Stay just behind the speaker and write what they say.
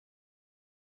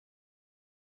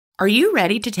Are you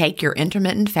ready to take your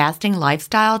intermittent fasting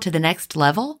lifestyle to the next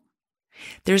level?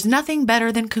 There's nothing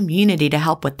better than community to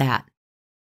help with that.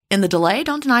 In the Delay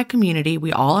Don't Deny community,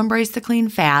 we all embrace the clean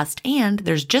fast, and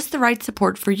there's just the right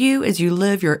support for you as you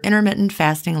live your intermittent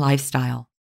fasting lifestyle.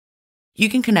 You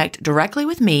can connect directly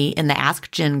with me in the Ask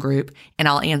Jen group, and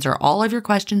I'll answer all of your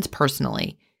questions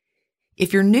personally.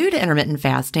 If you're new to intermittent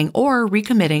fasting or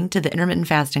recommitting to the intermittent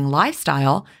fasting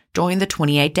lifestyle, join the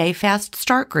 28-day Fast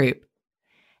Start group.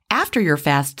 After your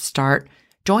fast start,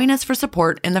 join us for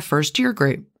support in the First Year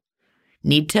group.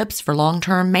 Need tips for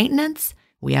long-term maintenance?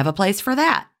 We have a place for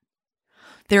that.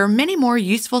 There are many more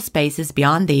useful spaces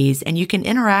beyond these, and you can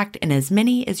interact in as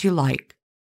many as you like.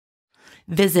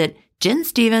 Visit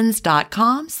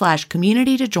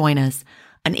jenstevens.com/community to join us.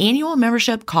 An annual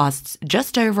membership costs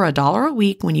just over $1 a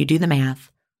week when you do the math.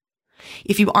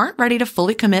 If you aren't ready to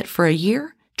fully commit for a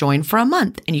year, join for a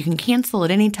month and you can cancel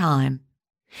at any time.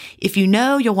 If you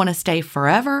know you'll want to stay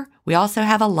forever, we also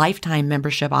have a lifetime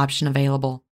membership option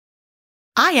available.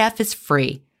 IF is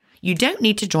free. You don't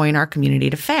need to join our community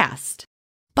to fast.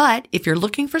 But if you're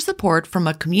looking for support from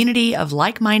a community of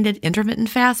like-minded intermittent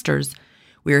fasters,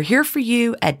 we're here for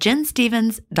you at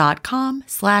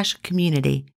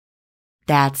jenstevens.com/community.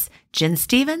 That's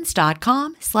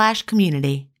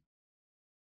jenstevens.com/community.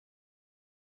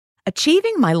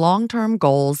 Achieving my long-term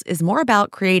goals is more about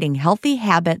creating healthy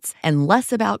habits and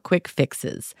less about quick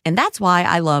fixes. And that's why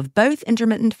I love both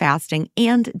intermittent fasting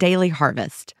and Daily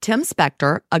Harvest. Tim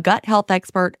Spector, a gut health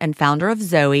expert and founder of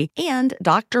Zoe, and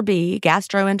Dr. B,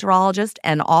 gastroenterologist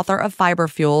and author of Fiber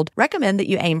Fueled, recommend that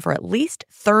you aim for at least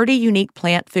 30 unique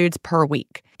plant foods per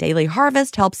week. Daily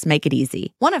Harvest helps make it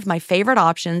easy. One of my favorite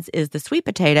options is the sweet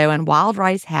potato and wild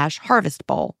rice hash harvest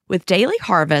bowl. With Daily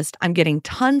Harvest, I'm getting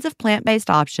tons of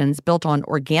plant-based options built on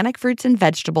organic fruits and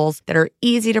vegetables that are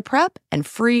easy to prep and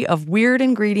free of weird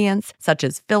ingredients such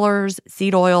as fillers,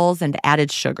 seed oils, and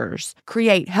added sugars.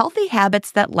 Create healthy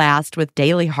habits that last with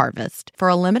Daily Harvest. For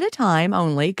a limited time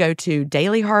only, go to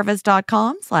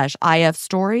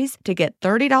dailyharvest.com/ifstories to get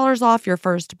 $30 off your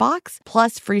first box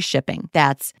plus free shipping.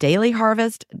 That's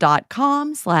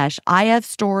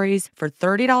dailyharvest.com/ifstories for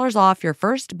 $30 off your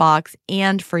first box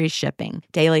and free shipping.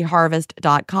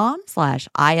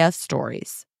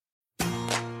 dailyharvest.com/ifstories.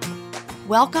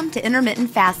 Welcome to Intermittent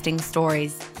Fasting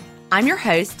Stories. I'm your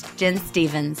host, Jen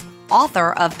Stevens,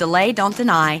 author of Delay Don't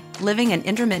Deny, Living an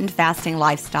Intermittent Fasting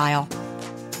Lifestyle.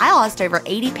 I lost over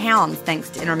 80 pounds thanks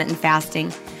to intermittent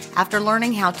fasting after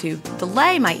learning how to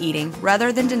delay my eating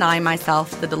rather than deny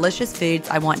myself the delicious foods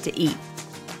I want to eat.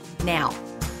 Now,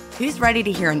 who's ready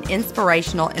to hear an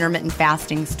inspirational intermittent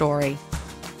fasting story?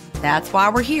 That's why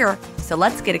we're here, so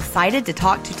let's get excited to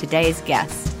talk to today's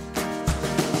guest.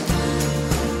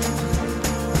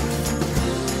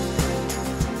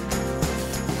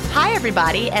 Hi,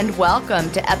 everybody, and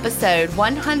welcome to episode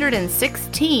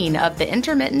 116 of the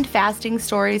Intermittent Fasting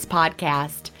Stories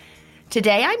podcast.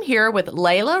 Today, I'm here with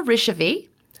Layla Rysavy.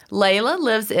 Layla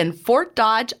lives in Fort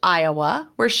Dodge, Iowa,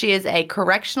 where she is a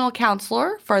correctional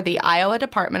counselor for the Iowa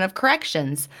Department of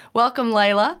Corrections. Welcome,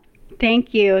 Layla.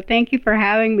 Thank you. Thank you for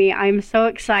having me. I'm so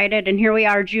excited. And here we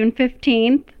are, June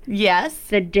 15th. Yes.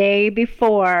 The day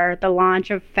before the launch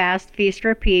of Fast, Feast,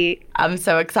 Repeat. I'm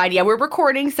so excited. Yeah, we're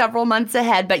recording several months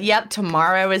ahead, but yep,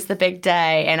 tomorrow is the big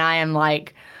day. And I am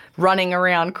like running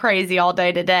around crazy all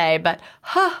day today, but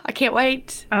I can't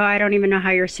wait. Oh, I don't even know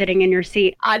how you're sitting in your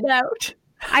seat. I know.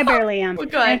 I barely am. Well,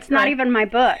 good, and it's not even my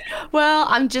book. Well,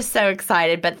 I'm just so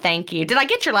excited, but thank you. Did I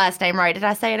get your last name right? Did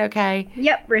I say it okay?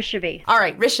 Yep, Rysavy. All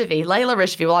right, Rysavy, Layla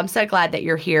Rysavy. Well, I'm so glad that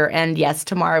you're here. And yes,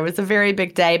 tomorrow is a very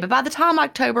big day. But by the time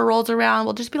October rolls around,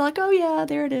 we'll just be like, oh, yeah,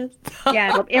 there it is.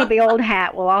 Yeah, it'll be old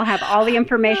hat. We'll all have all the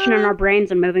information in our brains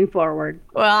and moving forward.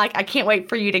 Well, I can't wait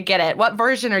for you to get it. What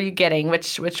version are you getting?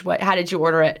 What? How did you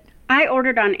order it? I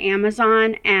ordered on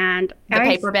Amazon and the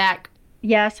paperback.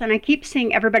 Yes, and I keep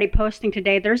seeing everybody posting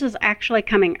today. Theirs is actually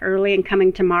coming early and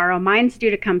coming tomorrow. Mine's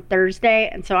due to come Thursday,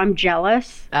 and so I'm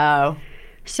jealous. Oh.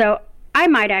 So I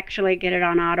might actually get it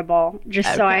on Audible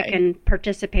just so I can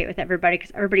participate with everybody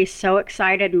because everybody's so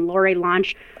excited, and Lori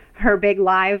launched her big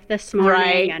live this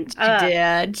morning. Right, and,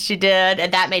 she did,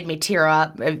 and that made me tear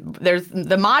up.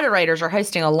 The moderators are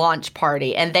hosting a launch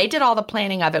party, and they did all the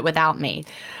planning of it without me.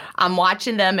 I'm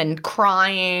watching them and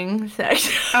crying. Oh,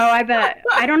 I bet.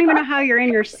 I don't even know how you're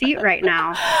in your seat right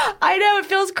now. I know, it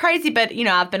feels crazy, but,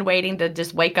 I've been waiting to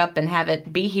just wake up and have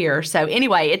it be here. So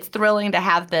anyway, it's thrilling to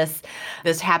have this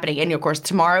happening. And, of course,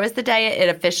 tomorrow is the day it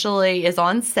officially is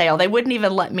on sale. They wouldn't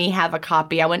even let me have a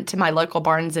copy. I went to my local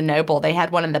Barnes & Noble. They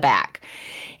had one in the back.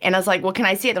 And I was like, well, can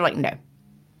I see it? They're like, no,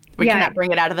 we cannot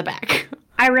bring it out of the back.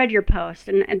 I read your post,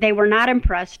 and they were not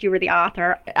impressed. You were the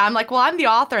author. I'm like, well, I'm the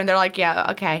author. And they're like, yeah,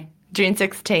 okay, June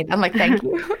 16th. I'm like, thank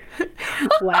you.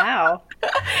 Wow.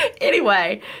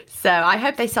 Anyway, so I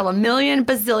hope they sell 1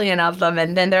 bazillion of them.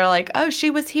 And then they're like, oh,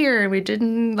 she was here and we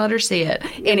didn't let her see it.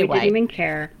 Anyway. We didn't even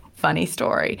care. Funny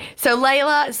story. So,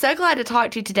 Layla, so glad to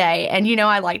talk to you today. And,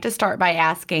 I like to start by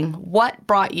asking, what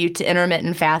brought you to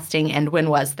intermittent fasting and when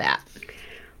was that?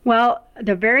 Well,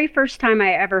 the very first time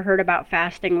I ever heard about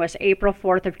fasting was April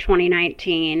 4th of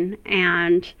 2019.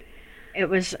 And it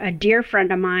was a dear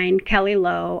friend of mine, Kelly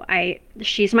Lowe.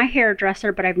 She's my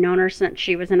hairdresser, but I've known her since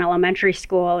she was in elementary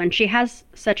school. And she has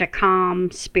such a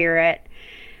calm spirit.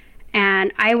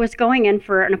 And I was going in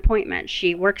for an appointment.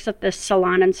 She works at this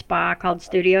salon and spa called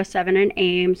Studio 7 in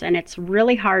Ames, and it's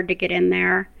really hard to get in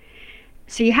there.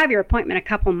 So you have your appointment a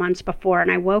couple months before,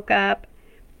 and I woke up,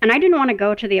 and I didn't want to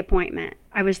go to the appointment.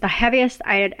 I was the heaviest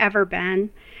I had ever been.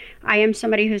 I am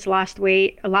somebody who's lost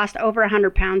over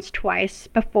 100 pounds twice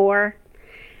before.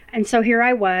 And so here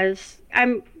I was.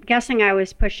 I'm guessing I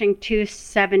was pushing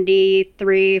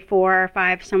 273, 4,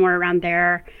 5, somewhere around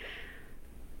there.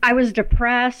 I was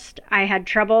depressed. I had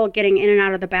trouble getting in and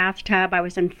out of the bathtub. I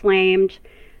was inflamed.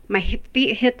 My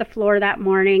feet hit the floor that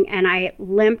morning, and I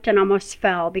limped and almost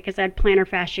fell because I had plantar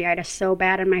fasciitis so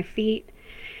bad in my feet.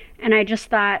 And I just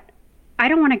thought, I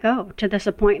don't want to go to this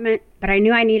appointment, but I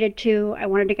knew I needed to. I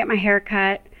wanted to get my hair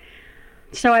cut.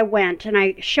 So I went, and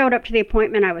I showed up to the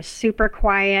appointment. I was super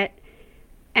quiet.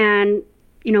 And,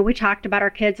 we talked about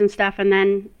our kids and stuff, and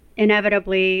then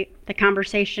inevitably, the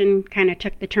conversation kind of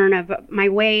took the turn of my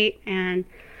weight. And,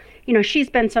 she's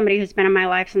been somebody who's been in my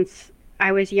life since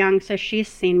I was young. So she's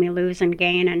seen me lose and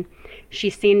gain. And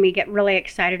she's seen me get really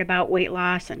excited about weight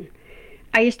loss. And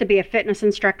I used to be a fitness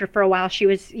instructor for a while. She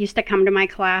used to come to my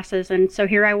classes. And so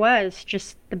here I was,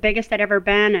 just the biggest I'd ever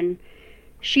been. And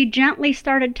she gently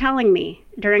started telling me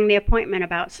during the appointment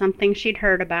about something she'd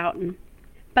heard about. And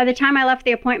by the time I left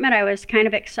the appointment, I was kind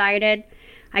of excited.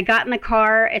 I got in the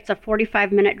car. It's a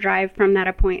 45-minute drive from that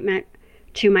appointment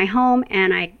to my home,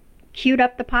 and I queued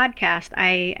up the podcast.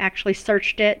 I actually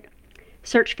searched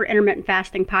for intermittent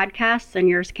fasting podcasts, and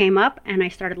yours came up, and I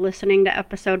started listening to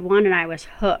episode 1, and I was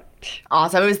hooked.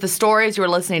 Awesome. It was the stories. You were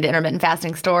listening to intermittent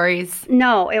fasting stories?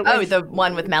 No, it was... Oh, the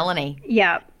one with Melanie.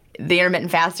 Yeah. The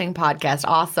intermittent fasting podcast.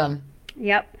 Awesome.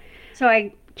 Yep. So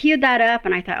I queued that up,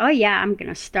 and I thought, oh, yeah, I'm going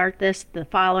to start this the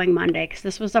following Monday, because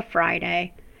this was a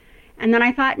Friday. And then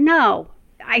I thought, no,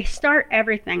 I start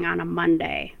everything on a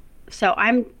Monday. So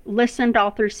I'm listened all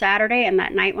through Saturday, and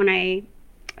that night when I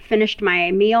finished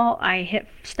my meal, I hit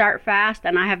start fast,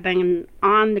 and I have been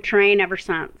on the train ever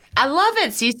since. I love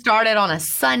it. So you started on a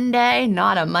Sunday,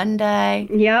 not a Monday.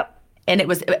 Yep. And it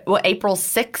was, April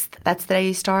 6th? That's the day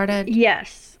you started?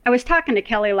 Yes. I was talking to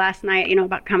Kelly last night,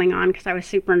 about coming on because I was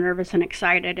super nervous and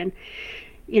excited. And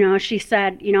she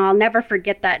said, I'll never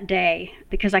forget that day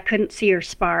because I couldn't see her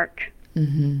spark.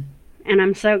 Mm-hmm. And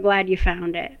I'm so glad you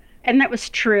found it. And that was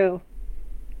true.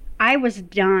 I was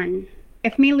done.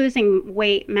 If me losing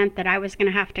weight meant that I was going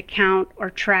to have to count or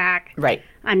track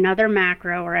another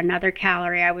macro or another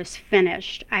calorie, I was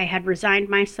finished. I had resigned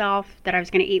myself that I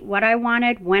was going to eat what I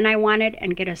wanted, when I wanted,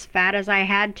 and get as fat as I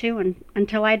had to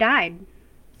until I died.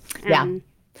 Yeah.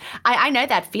 I know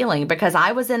that feeling because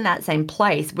I was in that same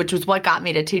place, which was what got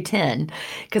me to 210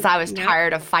 because I was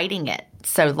tired of fighting it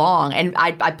so long. And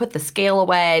I put the scale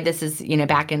away. This is,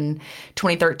 back in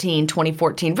 2013,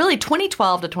 2014, really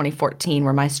 2012 to 2014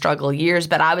 were my struggle years.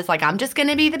 But I was like, I'm just going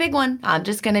to be the big one. I'm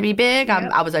just going to be big.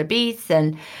 I was obese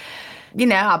and,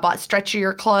 I bought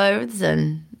stretchier clothes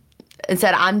and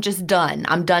said, I'm just done.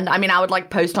 I'm done. I mean, I would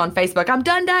post on Facebook, I'm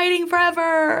done dieting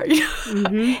forever.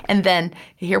 Mm-hmm. And then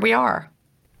here we are.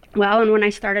 Well, and when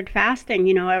I started fasting,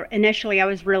 initially I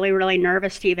was really, really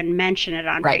nervous to even mention it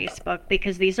on Facebook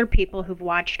because these are people who've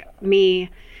watched me,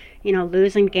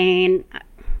 lose and gain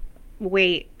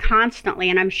weight constantly.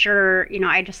 And I'm sure,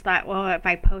 I just thought, well, if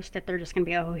I post it, they're just going to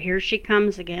be, oh, here she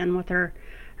comes again with her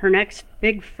next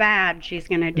big fad she's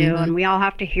going to do. Mm-hmm. And we all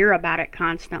have to hear about it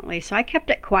constantly. So I kept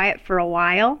it quiet for a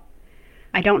while.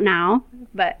 I don't now,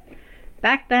 but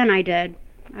back then I did.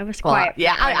 I was quiet.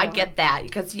 Yeah, I get that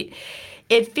because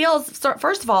it feels,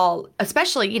 first of all,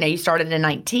 especially, you started in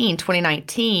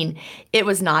 2019, it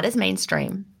was not as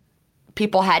mainstream.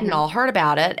 People hadn't all heard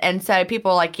about it. And so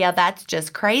people were like, yeah, that's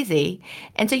just crazy.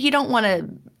 And so you don't want to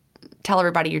tell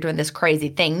everybody you're doing this crazy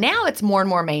thing. Now it's more and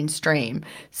more mainstream.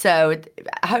 So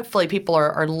hopefully people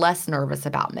are less nervous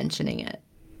about mentioning it.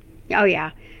 Oh,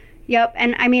 yeah. Yep.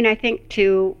 And I mean, I think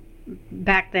too,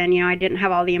 back then, I didn't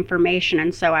have all the information.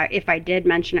 And so if I did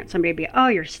mention it, somebody would be, oh,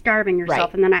 you're starving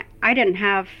yourself. Right. And then I didn't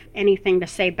have anything to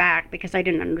say back because I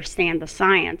didn't understand the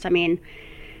science. I mean,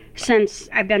 since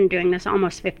I've been doing this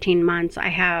almost 15 months, I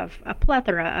have a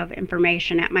plethora of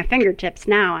information at my fingertips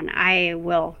now, and I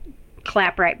will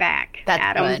clap right back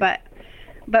at them.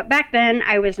 But back then,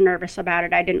 I was nervous about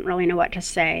it. I didn't really know what to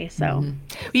say. So, Well,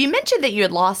 you mentioned that you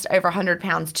had lost over 100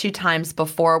 pounds 2 times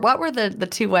before. What were the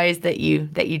 2 ways that you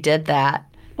did that?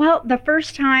 Well, the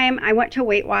first time I went to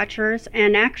Weight Watchers,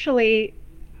 and actually,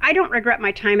 I don't regret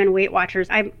my time in Weight Watchers.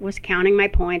 I was counting my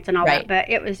points and all Right. that,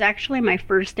 but it was actually my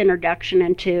first introduction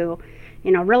into,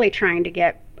 really trying to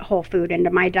get whole food into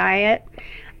my diet.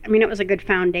 I mean, it was a good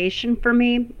foundation for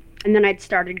me. And then I'd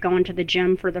started going to the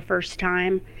gym for the first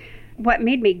time. What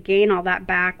made me gain all that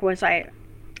back was I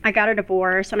got a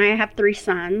divorce, and I have 3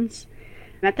 sons.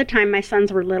 At the time, my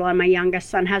sons were little, and my youngest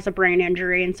son has a brain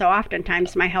injury, and so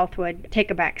oftentimes my health would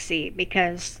take a back seat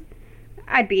because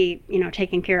I'd be,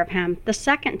 taking care of him. The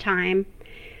second time,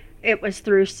 it was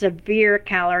through severe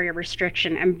calorie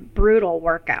restriction and brutal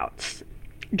workouts.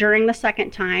 During the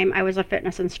second time, I was a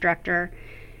fitness instructor,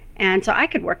 and so I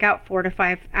could work out 4 to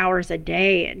 5 hours a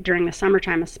day during the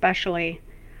summertime especially.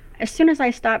 As soon as I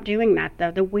stopped doing that,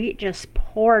 though, the weight just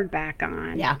poured back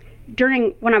on. Yeah.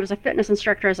 When I was a fitness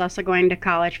instructor, I was also going to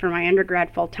college for my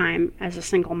undergrad full-time as a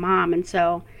single mom, and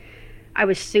so I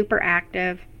was super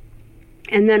active.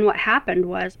 And then what happened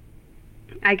was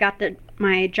I got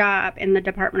my job in the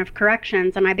Department of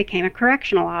Corrections, and I became a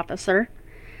correctional officer.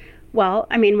 Well,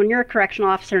 I mean, when you're a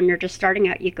correctional officer and you're just starting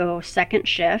out, you go second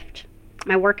shift.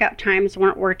 My workout times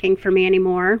weren't working for me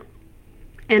anymore.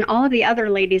 And all of the other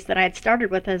ladies that I had started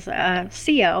with as a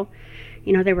CO,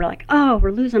 they were like, oh,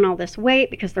 we're losing all this weight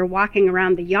because they're walking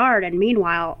around the yard. And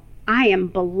meanwhile, I am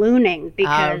ballooning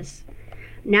because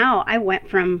now I went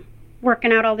from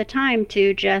working out all the time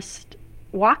to just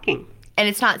walking. And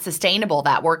it's not sustainable.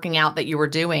 That working out that you were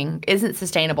doing isn't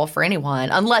sustainable for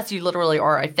anyone unless you literally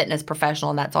are a fitness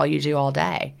professional and that's all you do all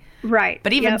day. Right.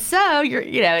 But even so,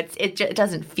 it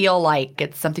doesn't feel like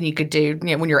it's something you could do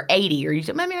when you're 80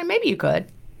 or maybe you could.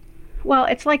 Well,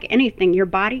 it's like anything. Your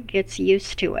body gets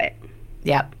used to it.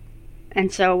 Yep.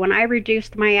 And so when I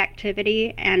reduced my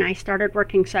activity and I started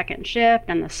working second shift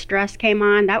and the stress came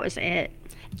on, that was it.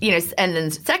 And then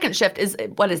second shift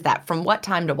what is that? From what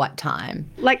time to what time?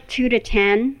 Like 2 to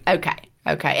 10. Okay.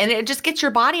 And it just gets your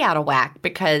body out of whack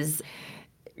because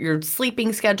your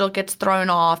sleeping schedule gets thrown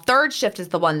off. Third shift is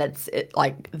the one that's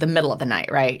like the middle of the night,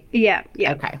 right? Yeah.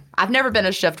 Okay. I've never been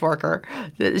a shift worker.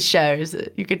 It shows,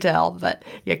 you could tell. But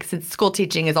yeah, since school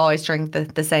teaching is always during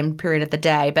the same period of the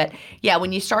day. But yeah,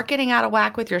 when you start getting out of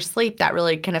whack with your sleep, that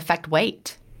really can affect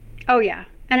weight. Oh, yeah.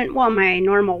 And my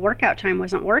normal workout time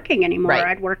wasn't working anymore. Right.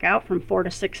 I'd work out from 4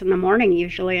 to 6 in the morning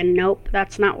usually, and nope,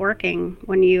 that's not working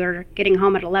when you're getting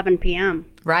home at 11 p.m.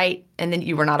 Right. And then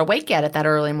you were not awake yet at that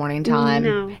early morning time.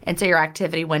 No. And so your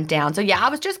activity went down. So yeah, I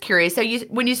was just curious. So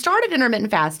when you started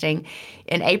intermittent fasting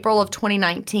in April of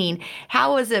 2019,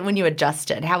 how was it when you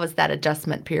adjusted? How was that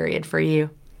adjustment period for you?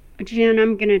 Jen,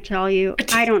 I'm going to tell you,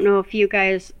 I don't know if you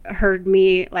guys heard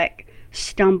me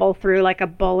stumble through like a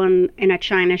bull in a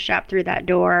china shop through that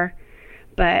door,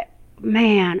 but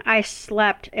man, I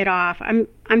slept it off.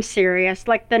 I'm serious.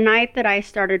 Like the night that I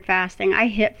started fasting, I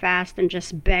hit fast and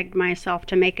just begged myself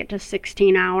to make it to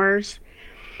 16 hours.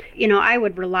 I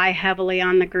would rely heavily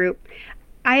on the group.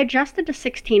 I adjusted to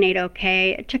 16.8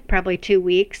 okay. It took probably 2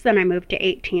 weeks. Then I moved to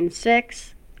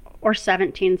 18.6 or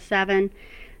 17.7.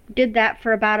 Did that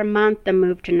for about a month, then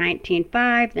moved to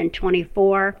 19.5, then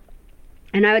 24.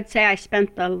 And I would say I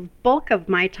spent the bulk of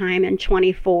my time in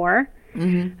 24.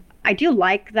 Mm-hmm. I do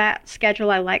like that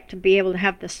schedule. I like to be able to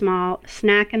have the small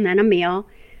snack and then a meal.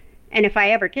 And if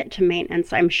I ever get to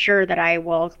maintenance, I'm sure that I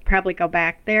will probably go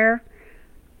back there.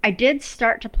 I did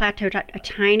start to plateau a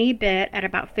tiny bit at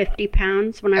about 50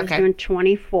 pounds when I was doing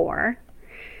 24.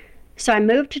 So I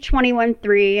moved to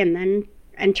 21.3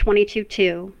 and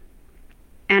 22.2.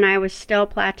 And I was still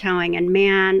plateauing. And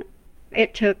man,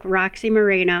 it took Roxy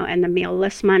Moreno and the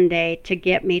Mealless Monday to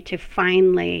get me to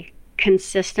finally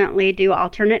consistently do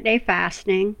alternate day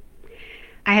fasting.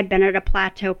 I had been at a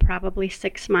plateau probably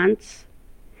 6 months,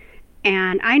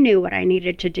 and I knew what I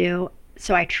needed to do,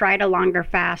 so I tried a longer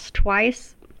fast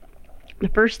twice. The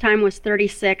first time was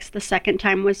 36, the second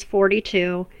time was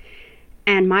 42,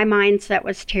 and my mindset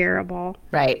was terrible.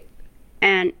 Right.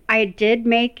 And I did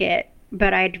make it,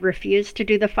 but I'd refused to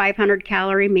do the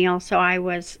 500-calorie meal, so I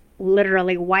was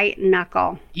literally white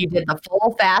knuckle. You did the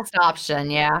full fast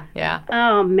option. Yeah.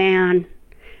 Oh, man.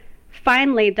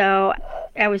 Finally, though,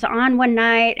 I was on one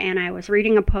night and I was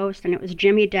reading a post, and it was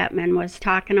Jimmy Detman was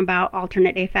talking about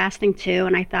alternate day fasting too.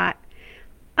 And I thought,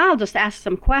 I'll just ask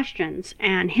some questions.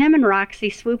 And him and Roxy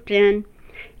swooped in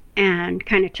and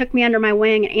kind of took me under my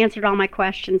wing and answered all my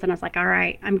questions. And I was like, all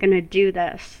right, I'm going to do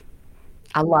this.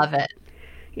 I love it.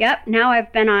 Yep. Now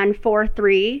I've been on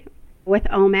 4-3 with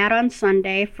OMAD on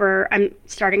Sunday I'm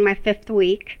starting my 5th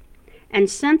week. And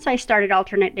since I started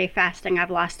alternate day fasting,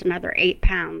 I've lost another 8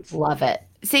 pounds. Love it.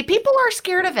 See, people are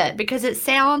scared of it because it's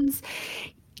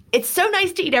so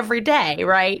nice to eat every day,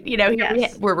 right?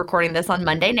 Yes. We're recording this on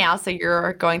Monday now, so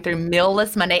you're going through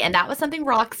Meal-less Monday. And that was something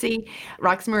Roxy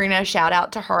Marino, shout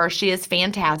out to her. She is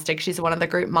fantastic. She's one of the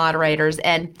group moderators.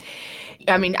 And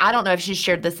I mean, I don't know if she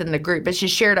shared this in the group, but she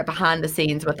shared it behind the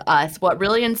scenes with us. What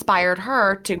really inspired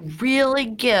her to really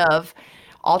give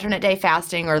alternate day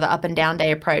fasting or the up and down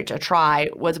day approach a try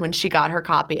was when she got her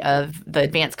the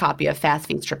advanced copy of Fast,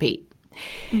 Feast, Repeat.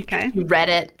 Okay. Read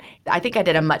it. I think I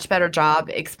did a much better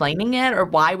job explaining it or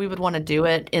why we would want to do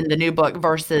it in the new book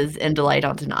versus in Delay,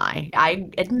 Don't Deny. I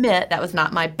admit that was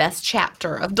not my best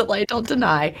chapter of Delay, Don't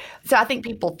Deny. So I think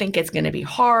people think it's going to be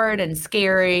hard and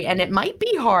scary, and it might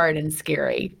be hard and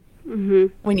scary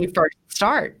when you first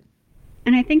start.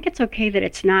 And I think it's okay that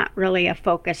it's not really a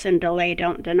focus in Delay,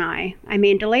 Don't Deny. I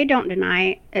mean, Delay, Don't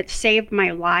Deny, it saved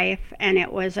my life, and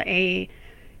it was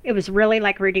really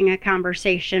like reading a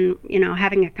conversation,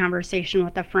 having a conversation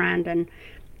with a friend, and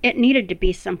it needed to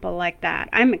be simple like that.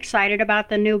 I'm excited about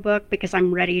the new book because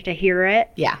I'm ready to hear it.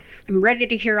 Yeah. I'm ready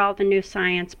to hear all the new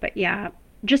science, but yeah,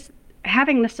 just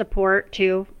having the support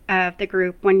too of the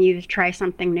group when you try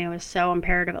something new is so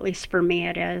imperative, at least for me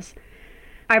it is.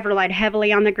 I've relied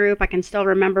heavily on the group. I can still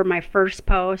remember my first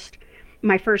post,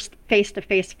 my first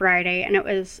face-to-face Friday, and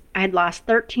I had lost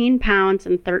 13 pounds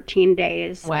in 13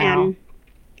 days. Wow. And,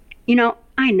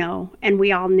 I know, and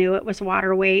we all knew it was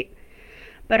water weight,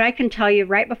 but I can tell you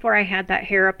right before I had that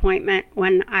hair appointment,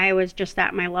 when I was just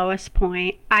at my lowest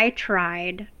point, I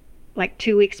tried like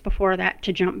 2 weeks before that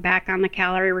to jump back on the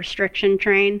calorie restriction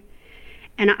train.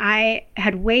 And I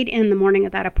had weighed in the morning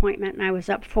of that appointment, and I was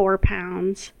up 4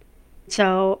 pounds.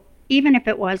 So even if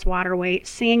it was water weight,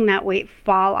 seeing that weight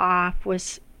fall off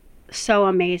was so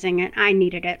amazing, and I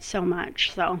needed it so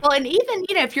much. So well, and even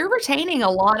if you're retaining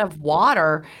a lot of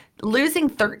water, losing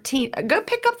 13, go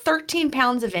pick up 13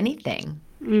 pounds of anything.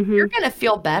 You're going to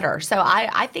feel better. So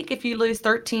I think if you lose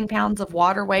 13 pounds of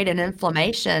water weight and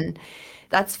inflammation,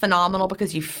 that's phenomenal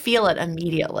because you feel it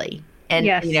immediately. And,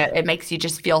 yes. It makes you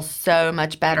just feel so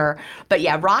much better. But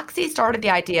yeah, Roxy started the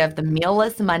idea of the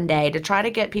Meal-less Monday to try to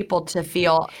get people to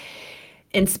feel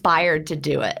inspired to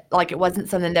do it. Like it wasn't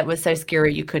something that was so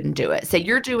scary you couldn't do it. So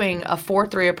you're doing a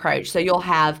 4-3 approach. So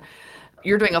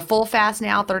you're doing a full fast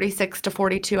now, 36 to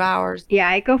 42 hours? Yeah,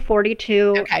 I go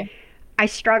 42. Okay. I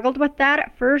struggled with that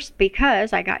at first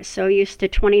because I got so used to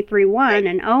 23-1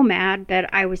 and OMAD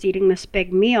that I was eating this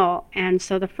big meal. And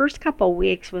so the first couple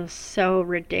weeks was so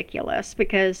ridiculous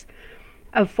because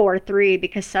of 4-3,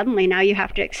 because suddenly now you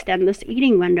have to extend this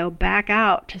eating window back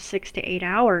out to 6 to 8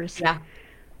 hours. Yeah.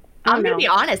 I'm going to be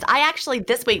honest. I actually,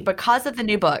 this week, because of the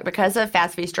new book, because of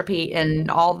Fast, Feast, Repeat and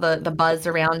all the buzz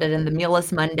around it and the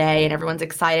Meal-less Monday and everyone's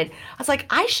excited, I was like,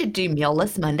 I should do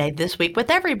Meal-less Monday this week with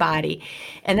everybody.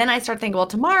 And then I started thinking, well,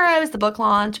 tomorrow is the book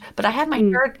launch, but I have my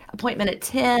third appointment at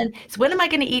 10. So when am I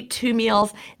going to eat 2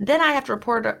 meals? And then I have to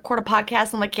record a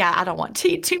podcast. I'm like, yeah, I don't want to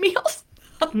eat 2 meals.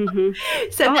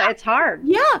 So it's hard.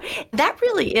 Yeah, that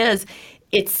really is.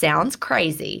 It sounds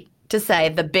crazy to say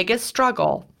the biggest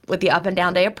struggle with the up and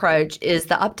down day approach is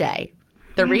the up day,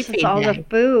 the refeed it's all day. the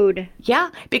food.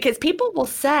 Yeah, because people will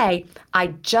say, I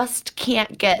just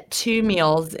can't get 2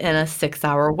 meals in a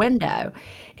 6-hour window.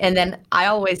 And then I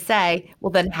always say,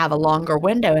 well, then have a longer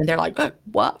window. And they're like,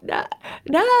 what? No.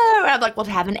 And I'm like, well,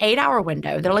 have an 8-hour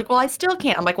window. They're like, well, I still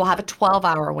can't. I'm like, well, have a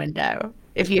 12-hour window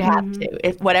if you have to,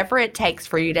 if whatever it takes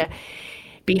for you to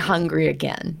be hungry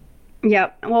again.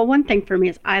 Yep. Well, one thing for me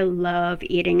is I love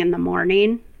eating in the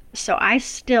morning. So I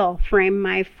still frame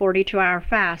my 42-hour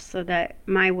fast so that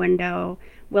my window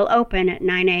will open at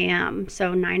 9 a.m.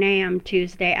 So 9 a.m.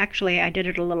 Tuesday. Actually, I did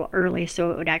it a little early,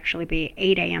 so it would actually be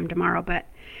 8 a.m. tomorrow. But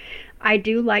I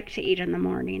do like to eat in the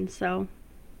morning. So.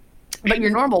 But your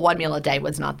normal 1 meal a day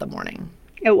was not the morning.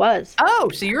 It was. Oh,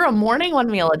 so you're a morning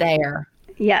 1 meal a dayer.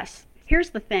 Yes. Here's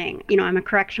the thing. I'm a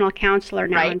correctional counselor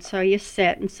now, right. And so you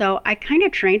sit. And so I kind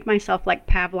of trained myself like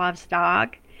Pavlov's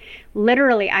dog.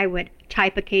 Literally, I would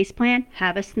type a case plan,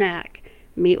 have a snack.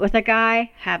 Meet with a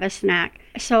guy, have a snack.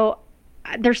 So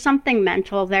there's something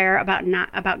mental there about not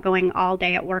about going all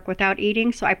day at work without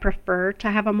eating, so I prefer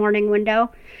to have a morning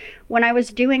window. When I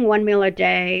was doing one meal a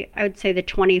day, I would say the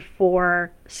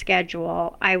 24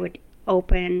 schedule, I would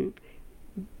open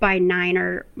by 9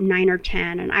 or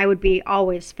 10, and I would be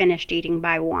always finished eating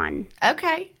by 1.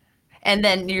 Okay. And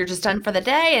then you're just done for the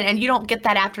day, and you don't get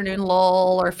that afternoon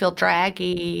lull or feel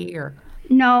draggy or...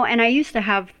 No, and I used to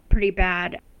have pretty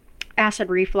bad acid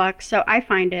reflux, so I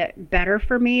find it better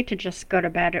for me to just go to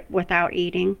bed without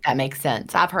eating. That makes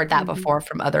sense. I've heard that before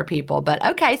from other people. But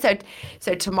okay,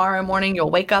 so tomorrow morning you'll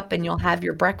wake up and you'll have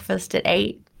your breakfast at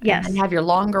 8. Yes. And have your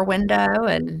longer window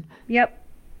and... Yep.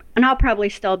 And I'll probably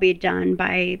still be done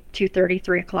by 2:30,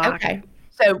 3 o'clock. Okay.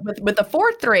 So with the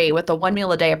 4-3, with the 1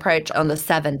 meal a day approach on the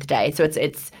 7th day, so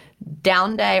it's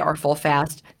down day or full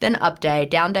fast, then up day,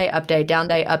 down day, up day, down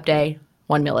day, up day,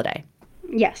 1 meal a day.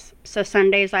 Yes. So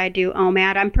Sundays I do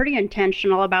OMAD. I'm pretty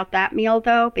intentional about that meal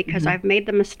though, because I've made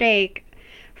the mistake.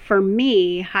 For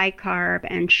me, high carb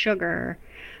and sugar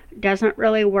doesn't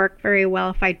really work very well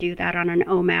if I do that on an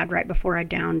OMAD right before a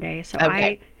down day. So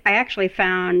I actually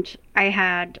found I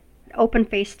had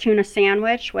open-faced tuna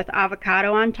sandwich with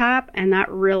avocado on top, and that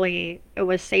really, it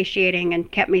was satiating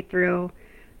and kept me through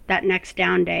that next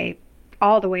down day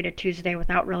all the way to Tuesday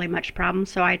without really much problem.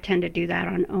 So I tend to do that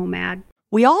on OMAD.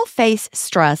 We all face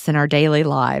stress in our daily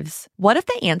lives. What if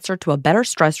the answer to a better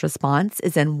stress response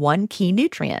is in one key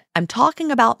nutrient? I'm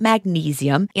talking about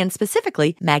magnesium, and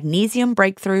specifically Magnesium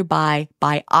Breakthrough by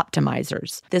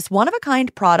Optimizers. This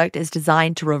one-of-a-kind product is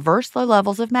designed to reverse low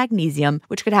levels of magnesium,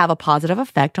 which could have a positive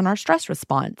effect on our stress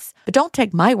response. But don't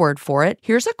take my word for it.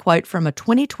 Here's a quote from a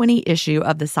 2020 issue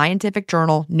of the scientific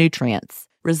journal Nutrients.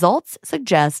 Results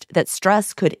suggest that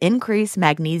stress could increase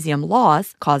magnesium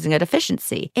loss, causing a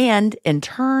deficiency, and in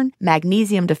turn,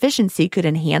 magnesium deficiency could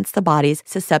enhance the body's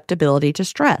susceptibility to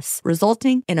stress,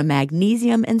 resulting in a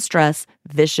magnesium and stress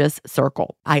vicious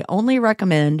circle. I only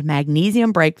recommend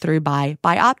Magnesium Breakthrough by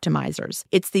Optimizers.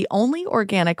 It's the only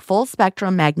organic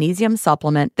full-spectrum magnesium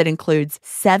supplement that includes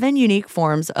 7 unique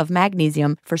forms of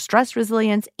magnesium for stress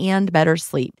resilience and better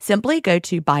sleep. Simply go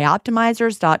to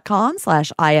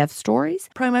bioptimizers.com/ifstories,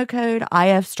 promo code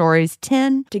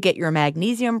IFStories10 to get your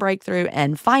Magnesium Breakthrough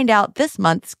and find out this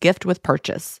month's gift with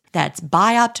purchase. That's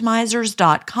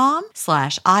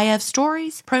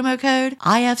bioptimizers.com/IFstories, promo code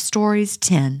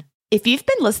IFStories10. If you've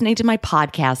been listening to my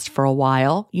podcast for a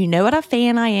while, you know what a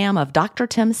fan I am of Dr.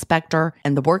 Tim Spector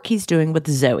and the work he's doing with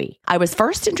Zoe. I was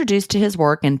first introduced to his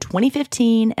work in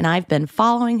 2015, and I've been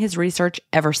following his research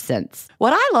ever since.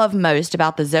 What I love most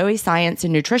about the Zoe Science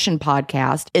and Nutrition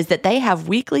podcast is that they have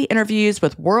weekly interviews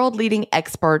with world-leading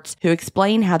experts who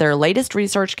explain how their latest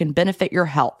research can benefit your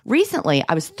health. Recently,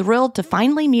 I was thrilled to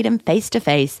finally meet him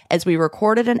face-to-face as we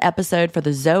recorded an episode for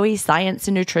the Zoe Science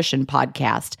and Nutrition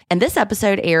podcast, and this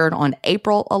episode aired on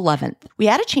April 11th. We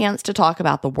had a chance to talk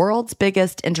about the world's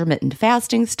biggest intermittent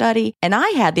fasting study, and I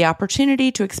had the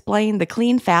opportunity to explain the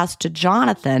clean fast to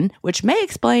Jonathan, which may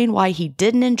explain why he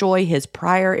didn't enjoy his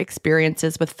prior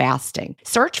experiences with fasting.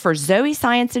 Search for Zoe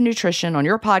Science and Nutrition on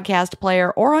your podcast player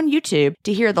or on YouTube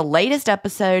to hear the latest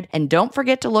episode, and don't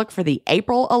forget to look for the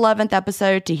April 11th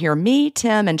episode to hear me,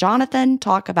 Tim, and Jonathan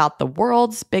talk about the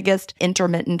world's biggest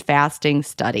intermittent fasting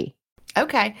study.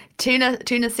 Okay,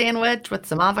 tuna sandwich with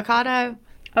some avocado.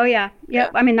 Oh yeah,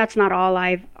 yep. I mean, that's not all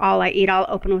I eat. I'll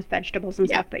open with vegetables and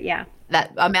stuff, but yeah.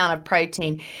 That amount of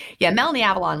protein. Yeah, Melanie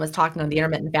Avalon was talking on the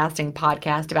Intermittent Fasting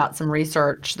podcast about some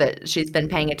research that she's been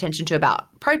paying attention to about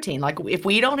protein. Like if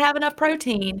we don't have enough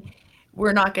protein,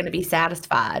 we're not going to be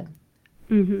satisfied.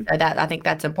 So that I think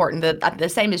that's important. The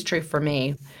same is true for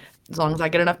me, as long as I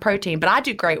get enough protein. But I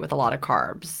do great with a lot of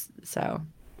carbs. So.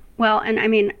 Well, and I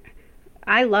mean,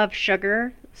 I love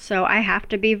sugar, so I have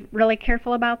to be really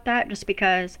careful about that just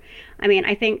because, I mean,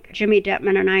 I think Jimmy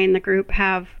Detman and I in the group we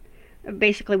have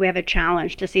a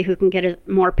challenge to see who can get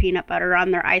more peanut butter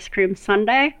on their ice cream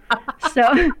sundae.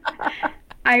 So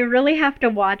I really have to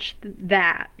watch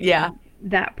that. Yeah.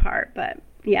 That part, but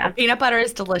yeah. Well, peanut butter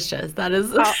is delicious. That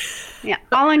is.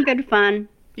 All in good fun.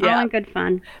 Yeah. All in good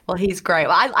fun. Well, he's great.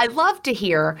 Well, I love to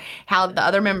hear how the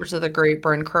other members of the group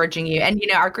are encouraging you. And,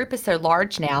 our group is so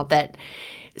large now that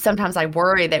sometimes I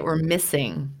worry that we're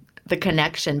missing the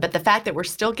connection. But the fact that we're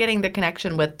still getting the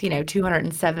connection with,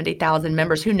 270,000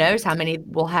 members, who knows how many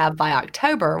we'll have by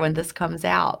October when this comes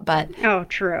out. But, oh,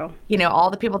 true. All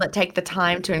the people that take the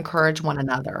time to encourage one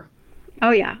another. Oh,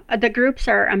 yeah. The groups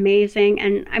are amazing.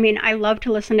 And I mean, I love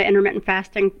to listen to Intermittent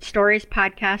Fasting Stories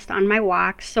podcast on my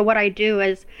walks. So what I do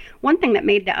is, one thing that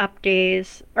made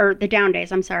the down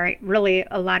days, really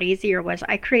a lot easier was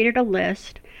I created a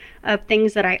list of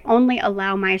things that I only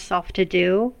allow myself to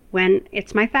do when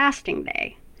it's my fasting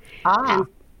day. And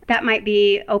that might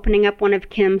be opening up one of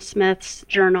Kim Smith's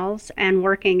journals and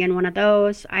working in one of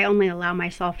those. I only allow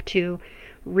myself to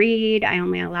read. I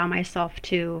only allow myself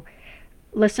to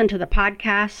listen to the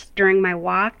podcast during my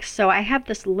walks. So I have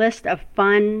this list of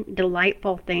fun,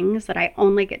 delightful things that I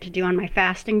only get to do on my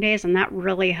fasting days, and that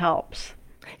really helps.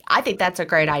 I think that's a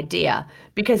great idea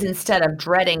because instead of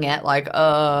dreading it, like,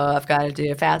 oh, I've got to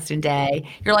do a fasting day,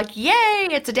 you're like, yay,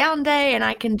 it's a down day and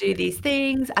I can do these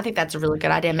things. I think that's a really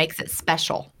good idea. It makes it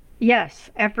special. Yes,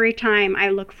 every time I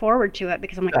look forward to it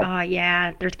because I'm like, oh,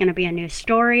 yeah, there's going to be a new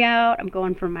story out. I'm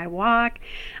going for my walk.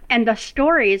 And the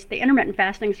stories, the Intermittent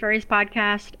Fasting Stories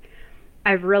podcast,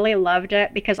 I've really loved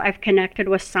it because I've connected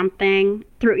with something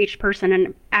through each person.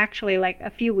 And actually, like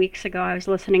a few weeks ago, I was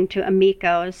listening to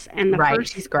Amiko's. And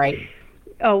she's great.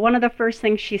 Oh, one of the first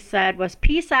things she said was,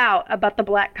 peace out about the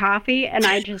black coffee. And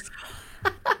I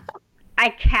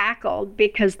cackled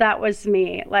because that was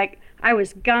me. Like, I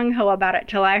was gung-ho about it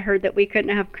till I heard that we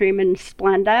couldn't have cream in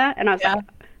Splenda. And I was like,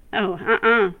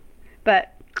 oh,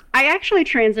 But I actually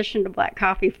transitioned to black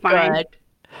coffee fine.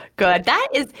 Good. That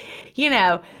is,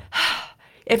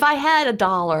 if I had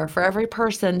 $1 for every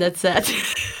person that said...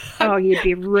 oh, you'd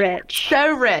be rich.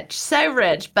 So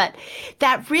rich. But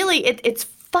that really, it's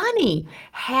funny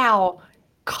how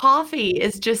coffee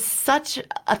is just such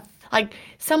a... Like,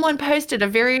 someone posted a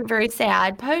very, very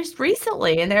sad post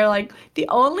recently, and they're like, the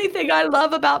only thing I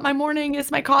love about my morning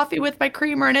is my coffee with my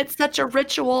creamer, and it's such a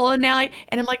ritual. And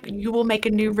I'm like, you will make a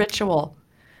new ritual.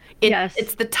 Yes.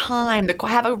 It's the time to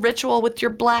have a ritual with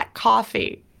your black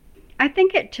coffee. I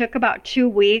think it took about 2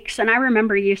 weeks, and I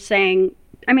remember you saying,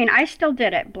 I still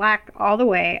did it black all the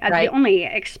way. Right. The only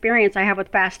experience I have with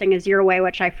fasting is your way,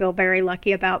 which I feel very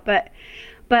lucky about, But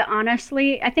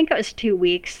honestly, I think it was 2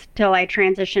 weeks till I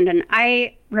transitioned. And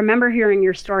I remember hearing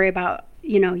your story about,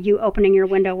 you opening your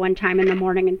window one time in the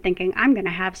morning and thinking, I'm going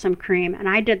to have some cream. And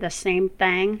I did the same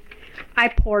thing. I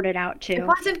poured it out too. It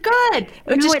wasn't good.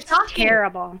 It was it's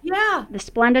terrible. Yeah. The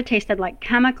Splenda tasted like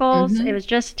chemicals. Mm-hmm. It was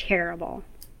just terrible.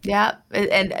 Yeah.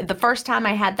 And the first time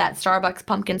I had that Starbucks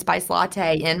pumpkin spice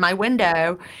latte in my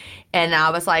window, and I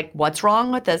was like, what's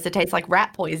wrong with this? It tastes like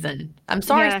rat poison. I'm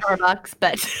sorry, yes. Starbucks,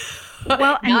 but...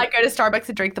 Well, now I go to Starbucks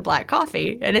and drink the black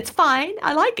coffee, and it's fine.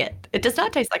 I like it. It does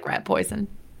not taste like rat poison.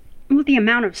 Well, the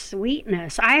amount of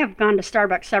sweetness. I have gone to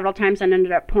Starbucks several times and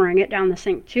ended up pouring it down the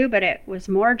sink too, but it was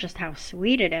more just how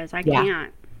sweet it is. I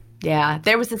can't. Yeah.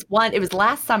 There was this one, it was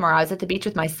last summer. I was at the beach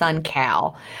with my son,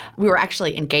 Cal. We were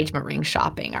actually engagement ring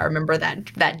shopping. I remember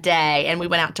that day. And we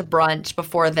went out to brunch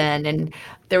before then. And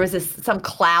there was some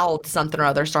cloud something or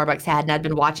other Starbucks had. And I'd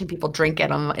been watching people drink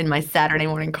it in my Saturday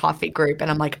morning coffee group.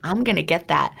 And I'm like, I'm going to get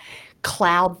that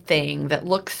cloud thing that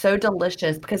looks so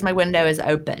delicious because my window is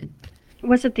open.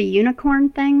 Was it the unicorn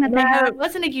thing that they had? No, it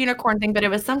wasn't a unicorn thing, but it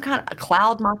was some kind of a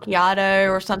cloud macchiato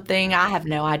or something. I have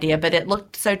no idea, but it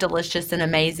looked so delicious and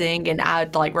amazing, and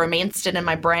I'd romanced it in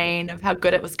my brain of how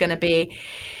good it was going to be,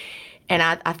 and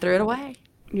I threw it away.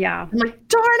 Yeah. I'm like,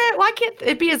 darn it, why can't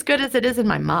it be as good as it is in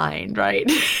my mind,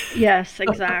 right? Yes,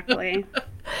 exactly.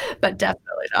 But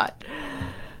definitely not.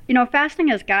 Fasting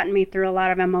has gotten me through a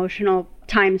lot of emotional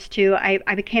times too.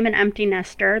 I became an empty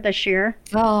nester this year.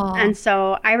 Oh. And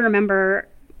so I remember,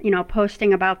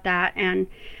 posting about that and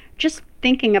just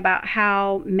thinking about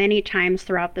how many times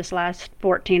throughout this last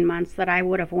 14 months that I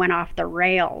would have went off the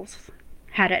rails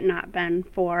had it not been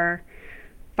for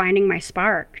finding my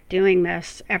spark, doing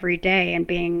this every day and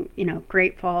being,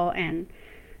 grateful and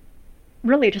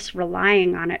really just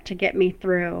relying on it to get me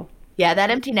through. Yeah, that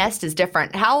empty nest is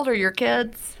different. How old are your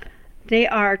kids? They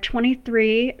are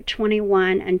 23,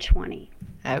 21, and 20.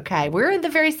 Okay. We're in the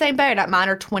very same boat. Mine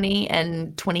are 20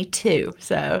 and 22.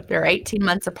 So they're 18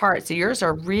 months apart. So yours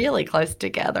are really close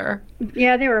together.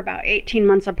 Yeah, they were about 18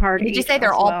 months apart. Did you say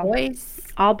they're all boys?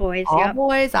 All boys, All yep.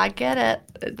 boys. I get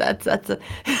it. That's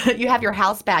you have your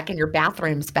house back and your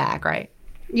bathrooms back, right?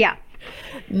 Yeah.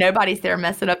 Nobody's there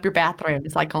messing up your bathroom.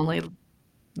 It's like only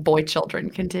boy children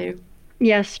can do.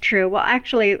 Yes, true. Well,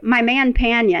 actually, my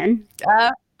man-panion.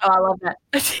 Oh, I love that.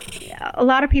 A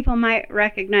lot of people might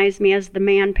recognize me as the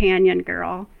man-panion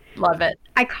girl. Love it.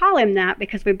 I call him that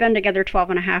because we've been together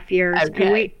 12 and a half years.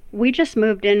 Okay. And we just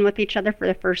moved in with each other for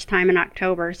the first time in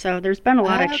October. So there's been a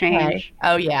lot of change.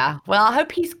 Oh, yeah. Well, I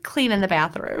hope he's cleaning the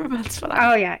bathroom. That's what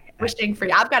I'm wishing for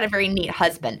you. I've got a very neat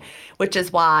husband, which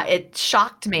is why it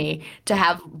shocked me to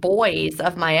have boys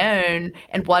of my own.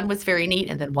 And one was very neat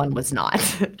and then one was not.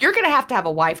 You're going to have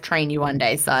a wife train you one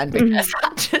day, son, because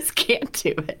I just can't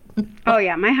do it. Oh,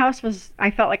 yeah. My house I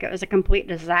felt like it was a complete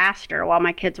disaster while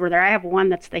my kids were there. I have one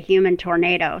that's the human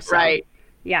tornado. So. Right.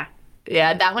 Yeah.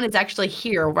 Yeah, that one is actually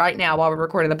here right now while we're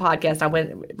recording the podcast. I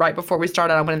went right before we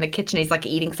started. I went in the kitchen. He's like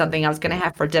eating something I was going to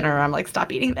have for dinner. I'm like,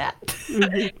 stop eating that.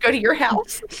 Hmm. Go to your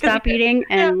house. Stop eating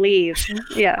Yeah. and leave.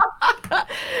 Yeah.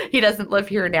 He doesn't live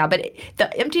here now, but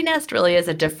the empty nest really is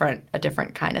a different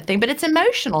kind of thing. But it's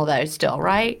emotional though, still,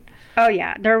 right? Oh,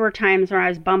 yeah. There were times where I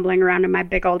was bumbling around in my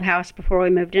big old house before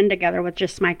we moved in together with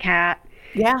just my cat.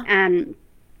 Yeah. And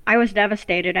I was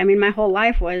devastated. I mean, my whole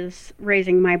life was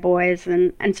raising my boys.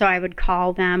 And so I would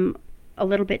call them a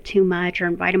little bit too much or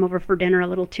invite them over for dinner a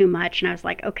little too much. And I was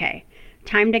like, okay,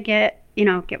 time to get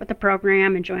with the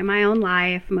program, enjoy my own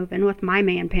life, move in with my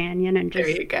man companion, and There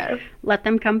just you go. let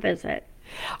them come visit.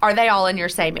 Are they all in your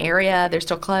same area? They're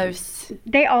still close?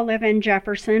 They all live in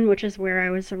Jefferson, which is where I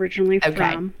was originally Okay.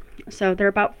 from. So they're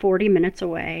about 40 minutes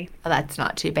away. Oh, that's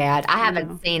not too bad. I haven't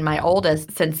No. seen my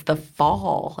oldest since the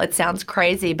fall. It sounds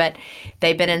crazy, but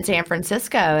they've been in San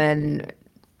Francisco, and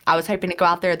I was hoping to go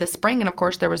out there this spring, and of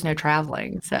course there was no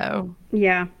traveling. So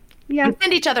Yeah. Yeah. we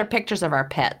send each other pictures of our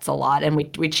pets a lot, and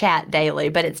we chat daily,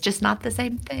 but it's just not the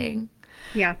same thing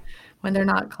Yeah. when they're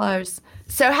not close.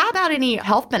 So how about any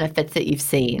health benefits that you've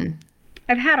seen?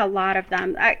 I've had a lot of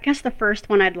them. I guess the first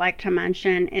one I'd like to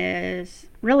mention is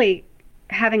really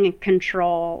having a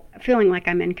control, feeling like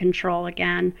I'm in control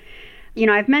again.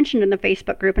 I've mentioned in the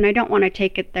Facebook group, and I don't want to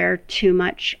take it there too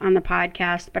much on the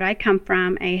podcast, but I come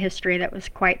from a history that was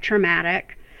quite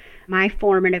traumatic. My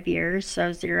formative years,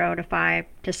 so 0 to 5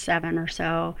 to 7 or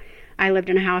so, I lived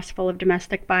in a house full of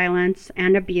domestic violence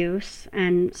and abuse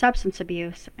and substance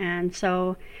abuse. And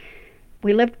so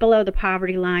we lived below the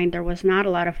poverty line. There was not a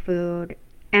lot of food,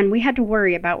 and we had to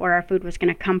worry about where our food was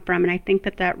going to come from. And I think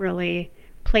that really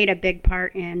played a big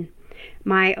part in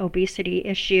my obesity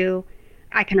issue.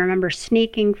 I can remember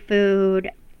sneaking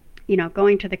food,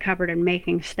 going to the cupboard and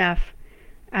making stuff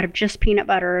out of just peanut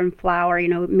butter and flour.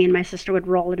 Me and my sister would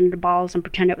roll it into balls and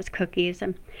pretend it was cookies.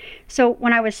 And so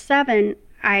when I was 7,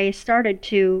 I started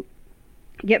to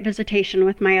get visitation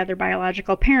with my other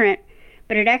biological parent,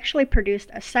 but it actually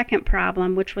produced a second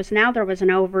problem, which was now there was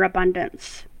an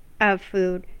overabundance of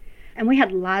food. And we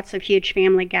had lots of huge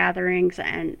family gatherings,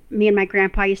 and me and my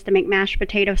grandpa used to make mashed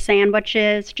potato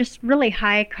sandwiches, just really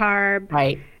high carb.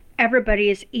 Right. Everybody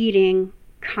is eating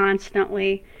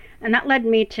constantly. And that led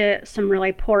me to some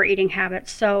really poor eating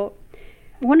habits. So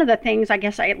one of the things I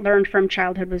guess I learned from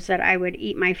childhood was that I would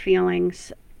eat my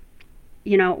feelings.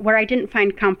 Where I didn't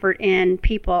find comfort in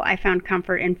people, I found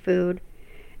comfort in food.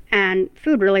 And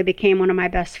food really became one of my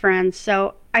best friends.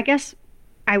 So I guess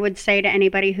I would say to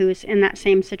anybody who's in that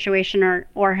same situation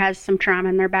or has some trauma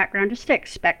in their background, just to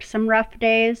expect some rough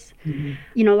days.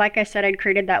 Mm-hmm. Like I said, I'd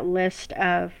created that list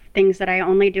of things that I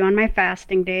only do on my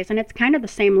fasting days, and it's kind of the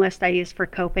same list I use for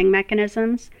coping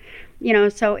mechanisms.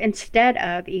 So instead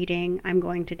of eating, I'm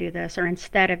going to do this, or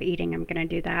instead of eating, I'm going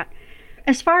to do that.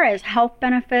 As far as health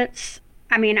benefits,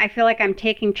 I feel like I'm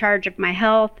taking charge of my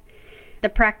health. The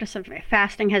practice of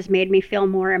fasting has made me feel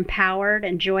more empowered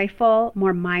and joyful,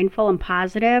 more mindful and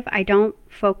positive. I don't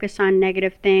focus on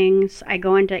negative things. I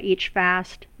go into each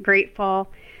fast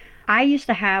grateful. I used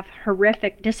to have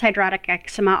horrific dyshydrotic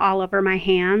eczema all over my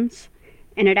hands,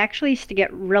 and it actually used to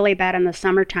get really bad in the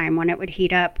summertime when it would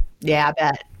heat up. Yeah, I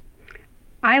bet.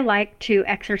 I like to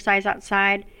exercise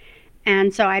outside,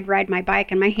 and so I'd ride my bike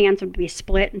and my hands would be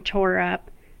split and tore up.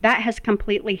 That has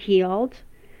completely healed.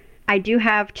 I do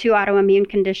have 2 autoimmune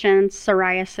conditions,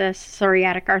 psoriasis,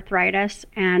 psoriatic arthritis,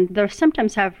 and the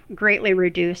symptoms have greatly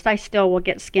reduced. I still will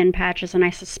get skin patches, and I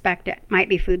suspect it might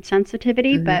be food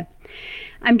sensitivity, but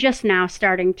I'm just now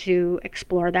starting to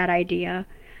explore that idea.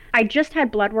 I just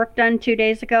had blood work done 2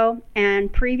 days ago,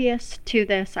 and previous to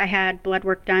this, I had blood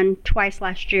work done twice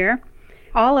last year.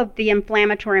 All of the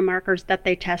inflammatory markers that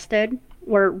they tested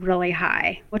were really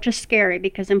high, which is scary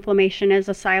because inflammation is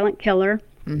a silent killer.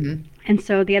 Mm-hmm. And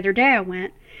so the other day I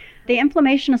went, the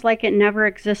inflammation is like it never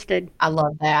existed. I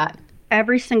love that.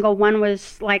 Every single one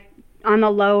was like on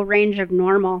the low range of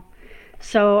normal.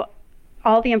 So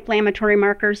all the inflammatory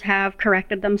markers have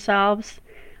corrected themselves.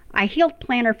 I healed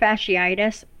plantar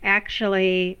fasciitis.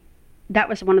 Actually, that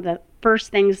was one of the first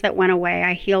things that went away.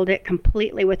 I healed it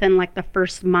completely within like the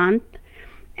first month.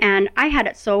 And I had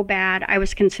it so bad, I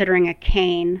was considering a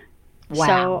cane. Wow.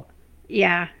 So,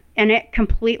 yeah. And it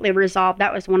completely resolved.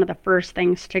 That was one of the first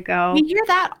things to go. You hear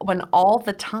that one all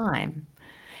the time.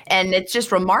 And it's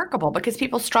just remarkable because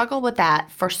people struggle with that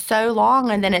for so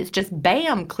long, and then it's just,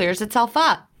 bam, clears itself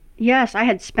up. Yes, I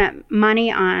had spent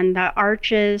money on the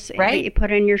arches Right. that you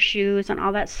put in your shoes and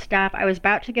all that stuff. I was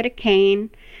about to get a cane.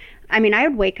 I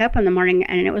would wake up in the morning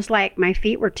and it was like my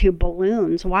feet were 2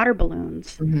 balloons, water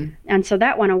balloons. Mm-hmm. And so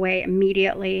that went away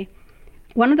immediately.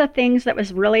 One of the things that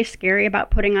was really scary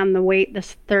about putting on the weight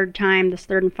this third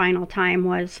and final time,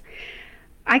 was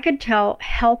I could tell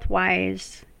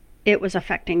health-wise it was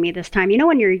affecting me this time. You know,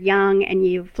 when you're young and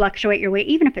you fluctuate your weight,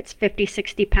 even if it's 50,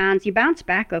 60 pounds, you bounce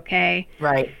back okay.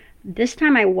 Right. This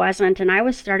time I wasn't, and I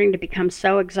was starting to become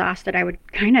so exhausted, I would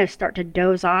kind of start to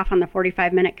doze off on the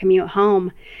 45-minute commute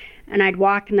home. And I'd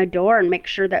walk in the door and make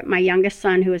sure that my youngest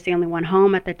son, who was the only one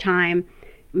home at the time,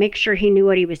 make sure he knew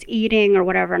what he was eating or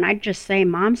whatever. And I'd just say,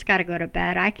 Mom's got to go to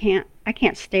bed. I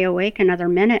can't stay awake another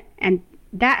minute. And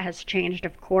that has changed,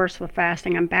 of course, with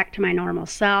fasting. I'm back to my normal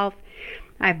self.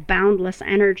 I have boundless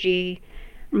energy.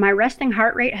 My resting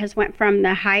heart rate has went from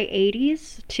the high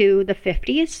 80s to the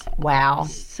 50s. Wow.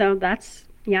 So that's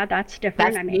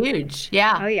different. That's huge.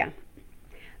 Yeah. Oh, yeah.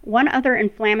 One other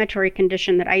inflammatory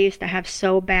condition that I used to have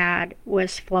so bad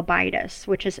was phlebitis,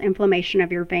 which is inflammation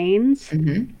of your veins.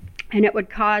 Mm-hmm. And it would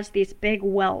cause these big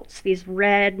welts, these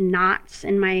red knots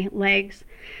in my legs.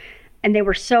 And they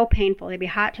were so painful. They'd be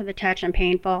hot to the touch and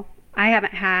painful. I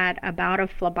haven't had a bout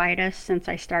of phlebitis since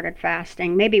I started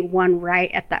fasting. Maybe one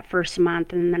right at that first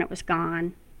month, and then it was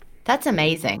gone. That's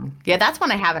amazing. Yeah, that's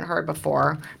one I haven't heard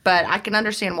before, but I can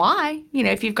understand why. You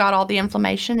know, if you've got all the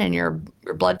inflammation and your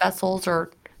blood vessels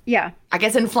are, yeah, I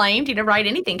guess, inflamed, you know, right?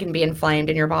 Anything can be inflamed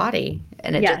in your body.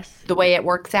 And it yes. just, the way it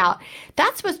works out,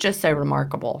 that's what's just so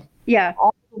remarkable. Yeah.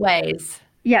 All the ways.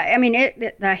 Yeah, I mean,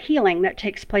 the healing that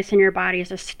takes place in your body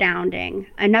is astounding.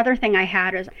 Another thing I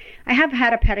had is, I have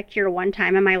had a pedicure one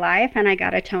time in my life, and I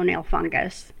got a toenail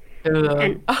fungus.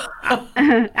 And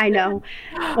I know.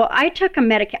 Well, I took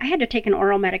I had to take an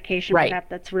oral medication for that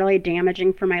that's really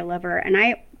damaging for my liver, and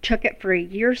I took it for a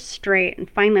year straight, and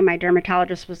finally my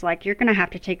dermatologist was like, you're going to have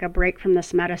to take a break from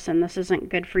this medicine. This isn't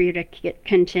good for you to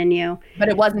continue. But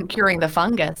it wasn't curing the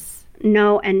fungus.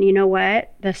 No, and you know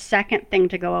what? The second thing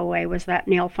to go away was that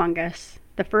nail fungus.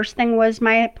 The first thing was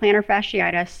my plantar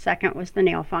fasciitis. Second was the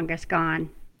nail fungus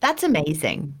gone. That's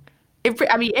amazing. It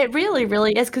really,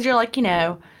 really is, because you're like, you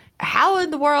know, how in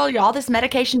the world all this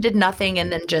medication did nothing,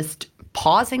 and then just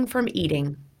pausing from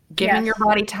eating, giving your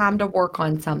body time to work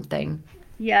on something.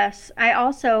 Yes. I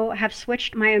also have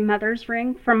switched my mother's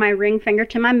ring from my ring finger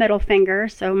to my middle finger,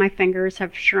 so my fingers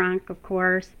have shrunk, of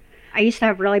course. I used to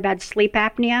have really bad sleep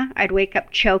apnea. I'd wake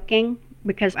up choking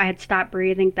because I had stopped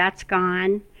breathing. That's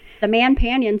gone. The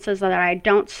Manpanion says that I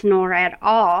don't snore at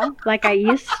all like I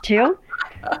used to.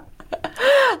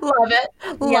 Love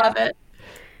it. Love it.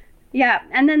 Yeah.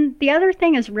 And then the other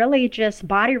thing is really just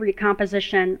body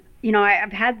recomposition. You know,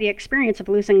 I've had the experience of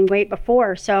losing weight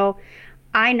before, so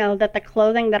I know that the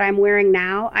clothing that I'm wearing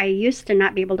now, I used to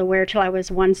not be able to wear till I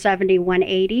was 170,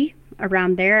 180,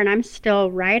 around there, and I'm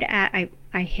still right at,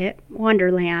 I hit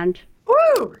Wonderland.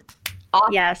 Woo!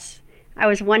 Awesome. Yes. I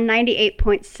was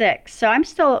 198.6. So I'm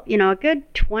still, you know, a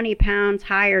good 20 pounds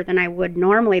higher than I would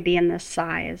normally be in this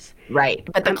size. Right.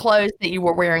 But the clothes that you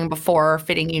were wearing before are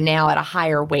fitting you now at a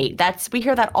higher weight. We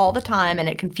hear that all the time, and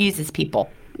it confuses people.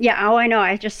 Yeah. Oh, I know.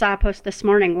 I just saw a post this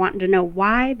morning wanting to know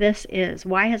why this is.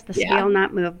 Why has the scale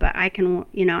not moved? But I can,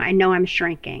 you know, I know I'm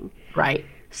shrinking. Right.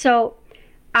 So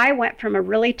I went from a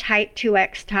really tight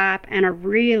 2X top and a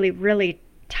really, really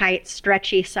tight,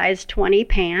 stretchy size 20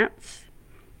 pants.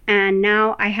 And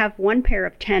now I have one pair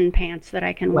of 10 pants that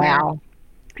I can wear. Wow.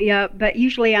 Yeah, but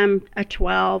usually I'm a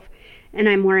 12 and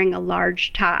I'm wearing a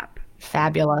large top.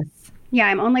 Fabulous. Yeah,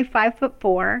 I'm only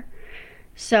 5'4".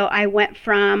 So I went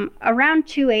from around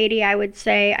 280, I would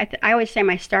say. I always say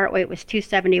my start weight was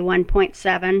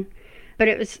 271.7. But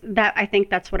it was that, I think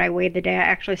that's what I weighed the day I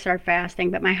actually started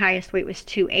fasting. But my highest weight was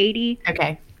 280.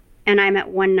 Okay. And I'm at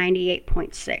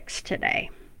 198.6 today.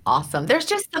 Awesome. There's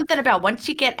just something about once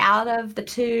you get out of the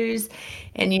twos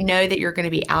and you know that you're going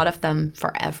to be out of them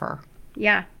forever.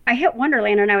 Yeah. I hit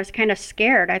Wonderland and I was kind of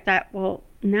scared. I thought, well,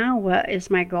 now what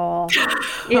is my goal?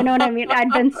 You know what I mean?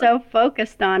 I'd been so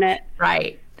focused on it.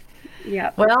 Right.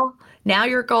 Yeah. Well, now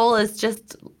your goal is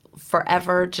just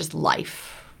forever, just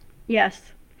life. Yes.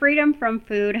 Freedom from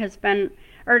food has been,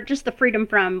 or just the freedom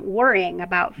from worrying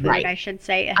about food, I should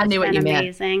say. It has been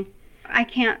amazing. I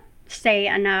can't say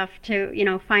enough to, you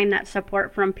know, find that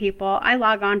support from people. I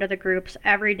log on to the groups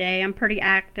every day. I'm pretty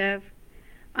active.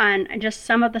 And just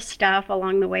some of the stuff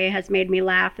along the way has made me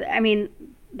laugh. I mean,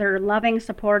 they're loving,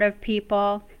 supportive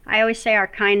people. I always say our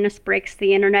kindness breaks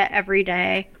the internet every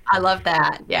day. I love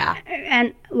that. Yeah.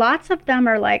 And lots of them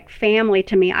are like family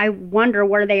to me. I wonder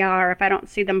where they are if I don't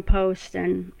see them post.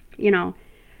 And, you know,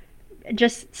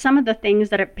 just some of the things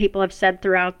that people have said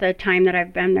throughout the time that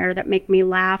I've been there that make me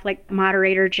laugh, like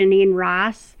moderator Janine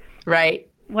Ross. Right.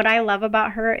 What I love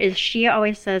about her is she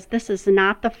always says, this is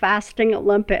not the fasting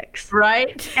Olympics.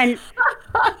 Right. And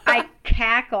I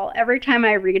cackle every time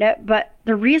I read it, but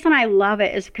the reason I love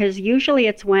it is because usually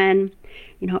it's when,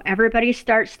 everybody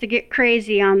starts to get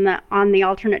crazy on the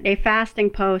alternate day fasting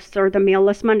posts or the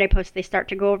mealless Monday posts. They start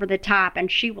to go over the top,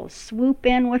 and she will swoop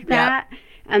in with that. Yep.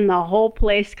 And the whole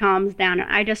place calms down. And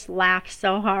I just laugh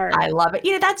so hard. I love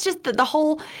it. That's just the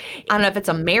whole, I don't know if it's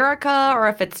America or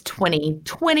if it's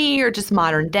 2020 or just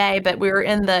modern day, but we're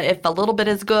in if a little bit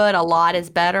is good, a lot is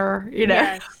better,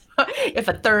 Yes. If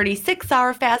a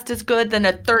 36-hour fast is good, then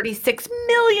a 36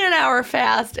 million hour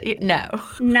fast, no.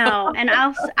 No. And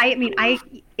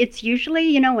it's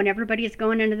usually, when everybody's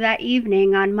going into that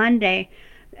evening on Monday,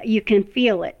 you can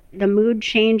feel it. The mood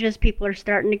changes. People are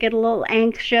starting to get a little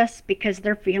anxious because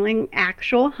they're feeling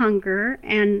actual hunger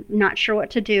and not sure what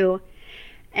to do.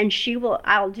 And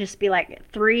I'll just be like,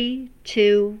 3,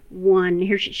 2, 1.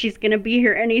 Here she's going to be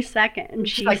here any second. And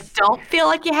she's like, don't feel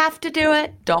like you have to do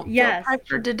it. Don't feel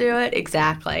pressured to do it.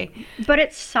 Exactly. But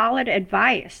it's solid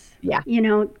advice. Yeah.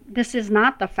 This is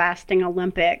not the fasting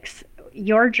Olympics.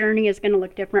 Your journey is going to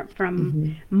look different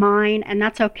from mine, and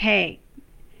that's okay.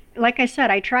 Like I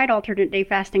said, I tried alternate day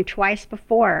fasting twice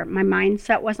before. My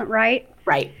mindset wasn't right.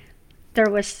 Right. There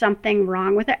was something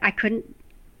wrong with it.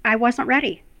 I wasn't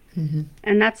ready. Mm-hmm.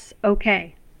 And that's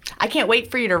okay. I can't wait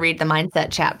for you to read the mindset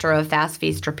chapter of Fast,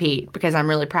 Feast, Repeat, because I'm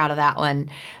really proud of that one.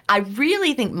 I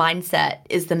really think mindset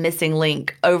is the missing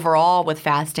link overall with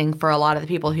fasting for a lot of the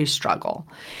people who struggle.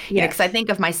 Yes. Because I think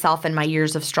of myself in my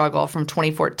years of struggle from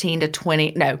 2009 to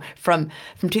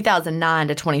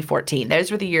 2014.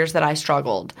 Those were the years that I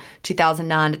struggled,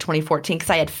 2009 to 2014, because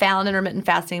I had found intermittent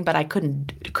fasting, but I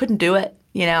couldn't do it.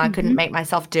 I couldn't make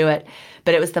myself do it.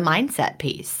 But it was the mindset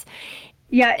piece.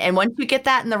 Yeah. And once you get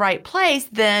that in the right place,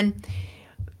 then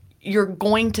you're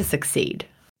going to succeed.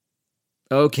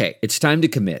 Okay, it's time to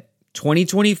commit.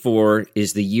 2024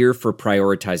 is the year for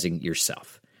prioritizing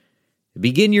yourself.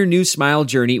 Begin your new smile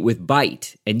journey with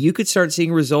Byte, and you could start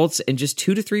seeing results in just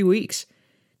 2 to 3 weeks.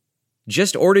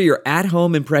 Just order your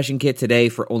at-home impression kit today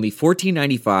for only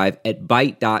 $14.95 at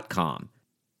Byte.com.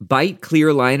 Byte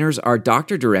clear liners are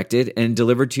doctor-directed and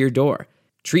delivered to your door.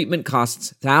 Treatment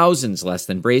costs thousands less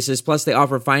than braces, plus they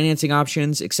offer financing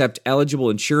options, accept eligible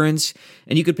insurance,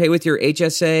 and you could pay with your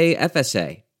HSA,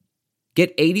 FSA.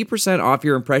 Get 80% off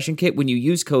your impression kit when you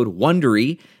use code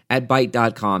WONDERY at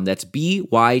Byte.com. That's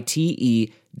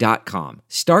BYTE.com.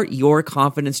 Start your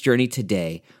confidence journey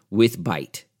today with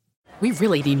Byte. We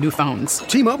really need new phones.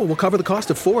 T-Mobile will cover the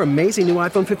cost of 4 amazing new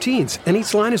iPhone 15s, and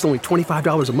each line is only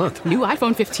 $25 a month. New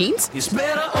iPhone 15s? It's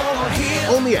better over here.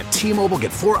 Only at T-Mobile,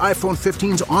 get 4 iPhone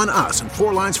 15s on us and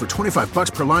 4 lines for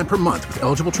 $25 per line per month with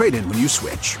eligible trade-in when you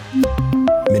switch.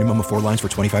 Minimum of 4 lines for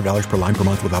 $25 per line per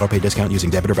month with autopay discount using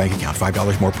debit or bank account.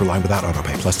 $5 more per line without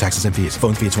autopay, plus taxes and fees.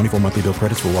 Phone fee at 24 monthly bill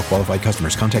credits for well-qualified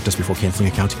customers. Contact us before canceling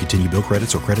account to continue bill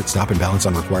credits or credit stop and balance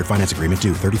on required finance agreement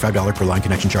due. $35 per line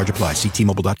connection charge applies. See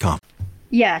T-Mobile.com.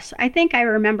 Yes, I think I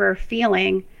remember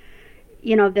feeling,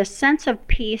 this sense of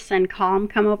peace and calm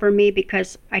come over me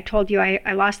because I told you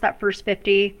I lost that first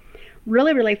 50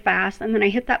 really, really fast. And then I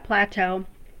hit that plateau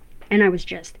and I was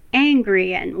just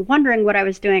angry and wondering what I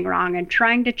was doing wrong and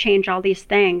trying to change all these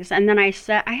things. And then I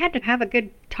had to have a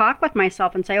good talk with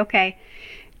myself and say, okay,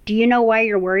 do you know why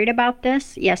you're worried about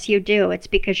this? Yes, you do. It's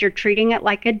because you're treating it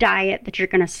like a diet that you're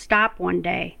going to stop one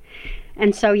day.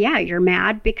 And so, yeah, you're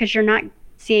mad because you're not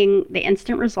seeing the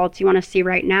instant results you want to see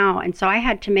right now. And so I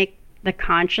had to make the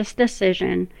conscious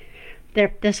decision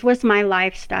that this was my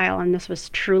lifestyle and this was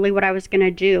truly what I was going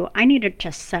to do. I needed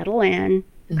to settle in,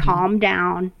 calm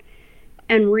down,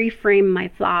 and reframe my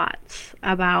thoughts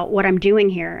about what I'm doing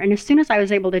here. And as soon as I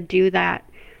was able to do that,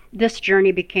 this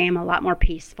journey became a lot more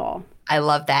peaceful. I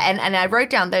love that. And I wrote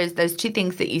down those 2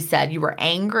 things that you said. You were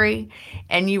angry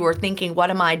and you were thinking, what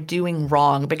am I doing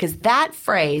wrong? Because that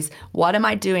phrase, what am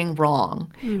I doing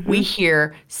wrong? We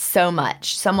hear so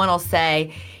much. Someone will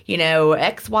say,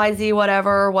 XYZ,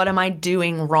 whatever, what am I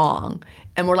doing wrong?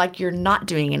 And we're like, you're not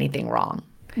doing anything wrong.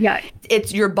 Yeah.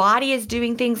 It's your body is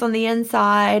doing things on the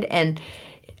inside and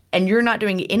you're not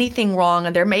doing anything wrong.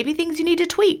 And there may be things you need to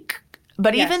tweak.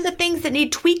 But yes. Even the things that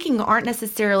need tweaking aren't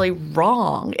necessarily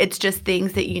wrong. It's just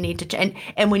things that you need to change.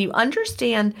 And when you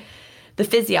understand the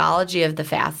physiology of the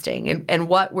fasting and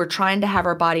what we're trying to have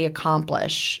our body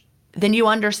accomplish, then you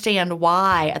understand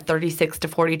why a 36 to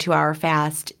 42-hour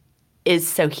fast is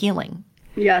so healing.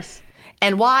 Yes.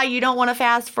 And why you don't want to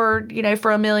fast for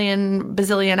a million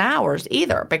bazillion hours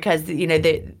either, because,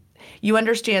 you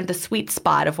understand the sweet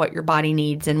spot of what your body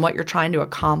needs and what you're trying to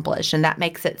accomplish. And that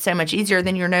makes it so much easier.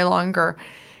 Then you're no longer,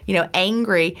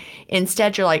 angry.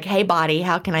 Instead, you're like, hey, body,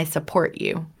 how can I support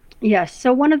you? Yes.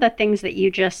 So one of the things that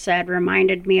you just said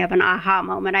reminded me of an aha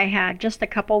moment I had just a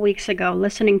couple weeks ago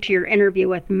listening to your interview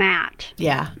with Matt.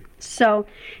 Yeah. So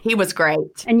he was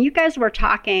great. And you guys were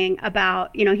talking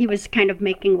about, he was kind of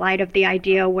making light of the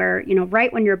idea where,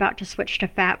 right when you're about to switch to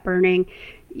fat burning,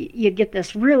 you get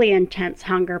this really intense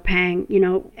hunger pang,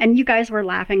 and you guys were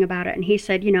laughing about it. And he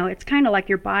said, it's kind of like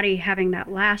your body having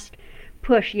that last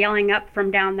push, yelling up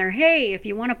from down there, hey, if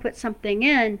you want to put something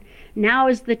in, now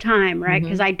is the time, right?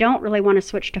 Because I don't really want to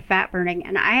switch to fat burning.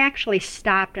 And I actually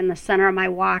stopped in the center of my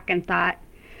walk and thought,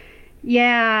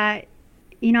 yeah,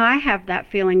 I have that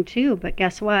feeling too, but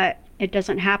guess what? It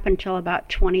doesn't happen till about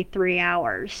 23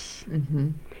 hours.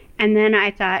 And then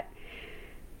I thought,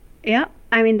 yeah,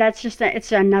 that's just,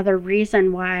 it's another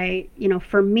reason why,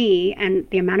 for me and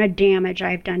the amount of damage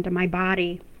I've done to my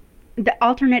body, the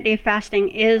alternate day fasting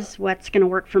is what's going to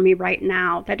work for me right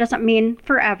now. That doesn't mean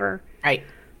forever. Right.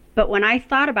 But when I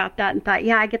thought about that and thought,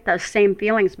 yeah, I get those same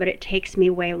feelings, but it takes me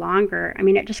way longer.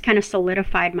 It just kind of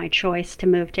solidified my choice to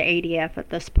move to ADF at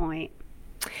this point.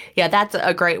 Yeah, that's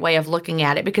a great way of looking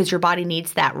at it because your body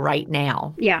needs that right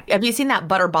now. Yeah. Have you seen that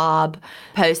Butter Bob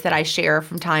post that I share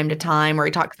from time to time where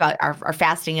he talks about our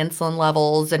fasting insulin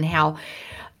levels and how,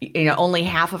 only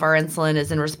half of our insulin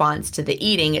is in response to the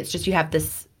eating. It's just you have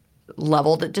this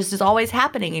level that just is always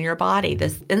happening in your body,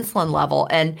 this insulin level.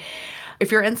 And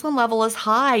if your insulin level is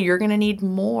high, you're going to need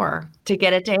more to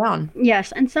get it down.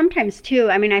 Yes. And sometimes too,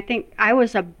 I think I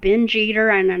was a binge eater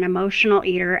and an emotional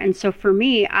eater. And so for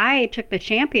me, I took the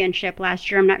championship last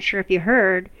year. I'm not sure if you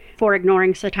heard, for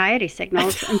ignoring satiety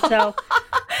signals. And so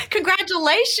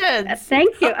congratulations.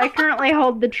 Thank you. I currently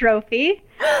hold the trophy.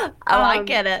 I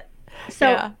get it.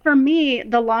 So for me,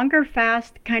 the longer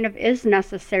fast kind of is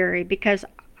necessary because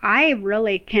I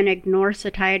really can ignore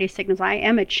satiety signals. I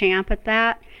am a champ at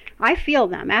that. I feel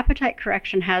them. Appetite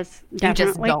correction has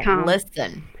definitely you just don't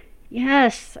listen.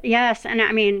 Yes.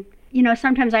 And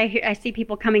sometimes I see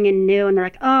people coming in new and they're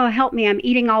like, oh, help me, I'm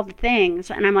eating all the things.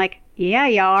 And I'm like, yeah,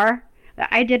 you are.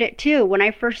 I did it too. When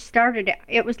I first started,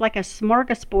 it was like a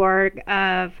smorgasbord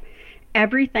of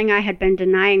everything I had been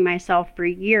denying myself for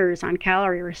years on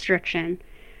calorie restriction.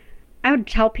 I would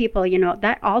tell people,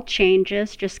 that all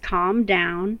changes. Just calm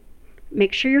down.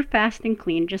 Make sure you're fasting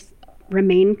clean. Just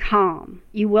remain calm.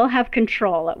 You will have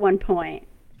control at one point.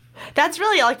 That's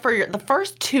really like for the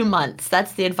first 2 months.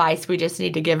 That's the advice we just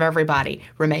need to give everybody.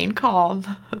 Remain calm.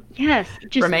 Yes.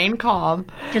 Just remain calm.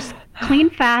 Just clean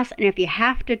fast. And if you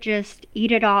have to just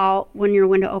eat it all when your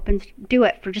window opens, do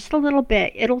it for just a little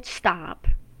bit. It'll stop.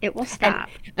 It will stop.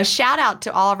 And a shout out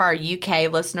to all of our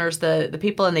UK listeners, the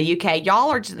people in the UK.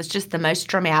 Y'all are just the most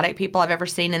dramatic people I've ever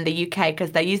seen in the UK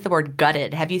because they use the word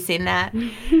gutted. Have you seen that?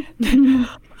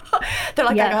 They're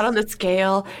like, yes. I got on the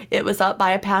scale. It was up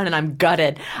by a pound and I'm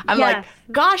gutted. I'm like,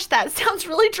 gosh, that sounds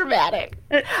really dramatic.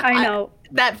 I know.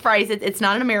 That phrase, it's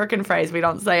not an American phrase. We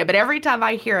don't say it. But every time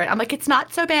I hear it, I'm like, it's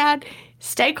not so bad.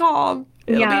 Stay calm.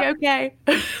 It'll be okay.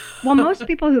 Well, most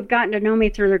people who've gotten to know me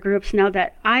through the groups know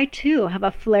that I, too, have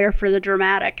a flair for the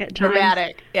dramatic at times.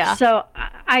 Dramatic, yeah. So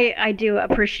I do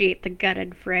appreciate the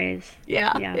gutted phrase.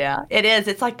 Yeah. It is.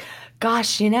 It's like,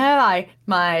 gosh,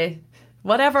 my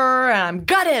whatever, I'm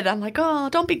gutted. I'm like, oh,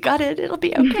 don't be gutted. It'll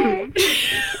be okay.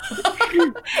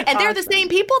 And they're the same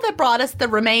people that brought us the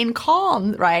remain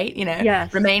calm, right?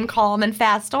 Yes. Remain calm and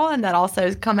fast on that also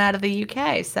has come out of the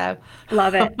UK. So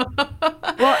love it.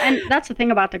 Well, and that's the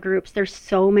thing about the groups. There's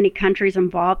so many countries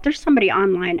involved. There's somebody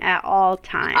online at all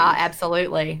times.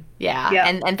 Absolutely. Yeah.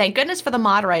 And thank goodness for the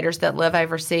moderators that live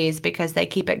overseas because they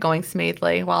keep it going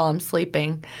smoothly while I'm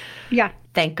sleeping. Yeah.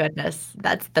 Thank goodness.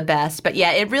 That's the best. But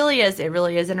yeah, it really is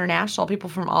international, people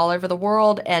from all over the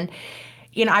world. And,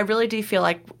 I really do feel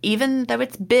like even though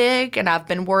it's big and I've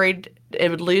been worried it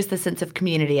would lose the sense of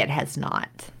community, it has not.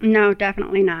 No,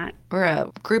 definitely not. We're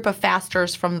a group of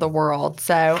fasters from the world.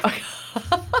 So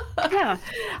yeah,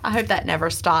 I hope that never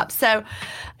stops. So,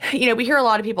 we hear a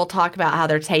lot of people talk about how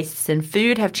their tastes in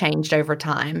food have changed over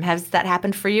time. Has that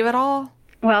happened for you at all?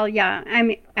 Well, yeah.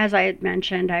 As I had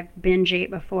mentioned, I've binge ate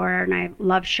before and I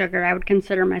love sugar. I would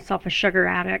consider myself a sugar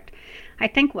addict. I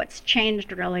think what's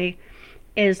changed really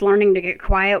is learning to get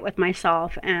quiet with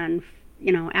myself and,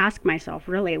 ask myself,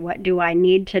 really, what do I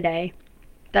need today?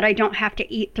 That I don't have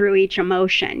to eat through each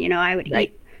emotion. I would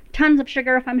eat tons of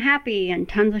sugar if I'm happy and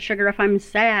tons of sugar if I'm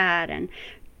sad and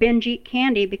binge eat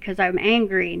candy because I'm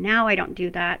angry. Now I don't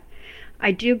do that.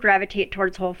 I do gravitate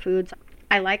towards whole foods.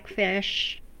 I like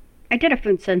fish. I did a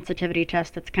food sensitivity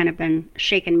test that's kind of been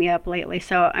shaking me up lately,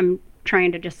 so I'm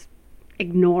trying to just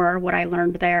ignore what I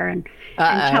learned there and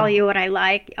tell you what I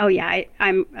like. Oh, yeah,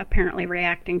 I'm apparently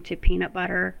reacting to peanut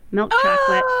butter, milk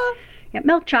chocolate. Yeah,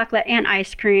 milk chocolate and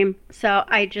ice cream. So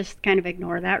I just kind of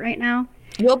ignore that right now.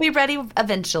 You'll be ready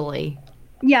eventually.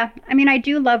 Yeah, I mean, I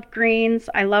do love greens.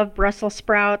 I love Brussels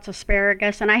sprouts,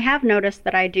 asparagus, and I have noticed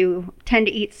that I do tend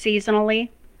to eat seasonally.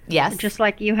 Yes. Just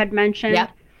like you had mentioned.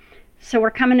 Yep. So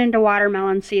we're coming into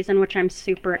watermelon season, which I'm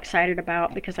super excited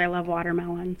about because I love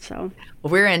watermelon. So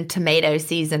we're in tomato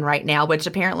season right now, which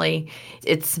apparently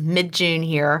it's mid-June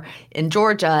here in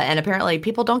Georgia, and apparently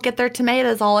people don't get their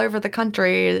tomatoes all over the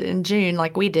country in June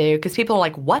like we do because people are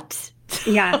like, what?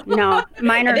 Yeah, no,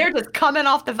 mine are. They're just coming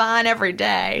off the vine every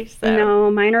day. So. No,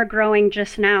 mine are growing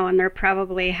just now, and they're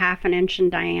probably half an inch in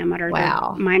diameter.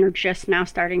 Wow. Mine are just now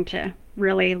starting to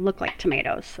really look like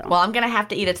tomatoes. So. Well, I'm going to have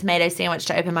to eat a tomato sandwich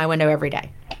to open my window every day.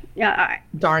 Yeah.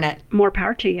 Darn it. More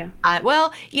power to you.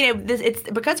 Well, it's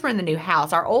because we're in the new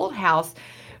house. Our old house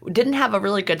didn't have a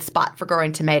really good spot for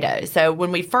growing tomatoes. So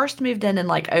when we first moved in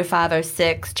like 05,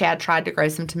 06, Chad tried to grow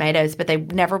some tomatoes, but they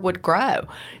never would grow.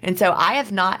 And so I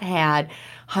have not had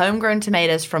homegrown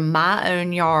tomatoes from my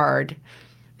own yard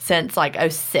since like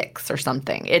 06 or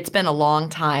something. It's been a long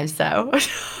time, so.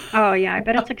 Oh, yeah, I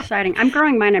bet it's exciting. I'm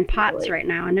growing mine in pots right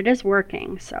now, and it is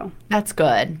working, so. That's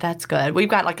good. That's good. We've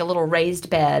got like a little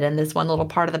raised bed in this one little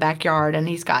part of the backyard, and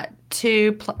he's got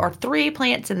 2 or 3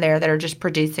 plants in there that are just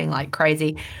producing like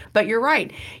crazy. But you're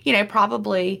right.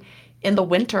 Probably in the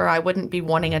winter, I wouldn't be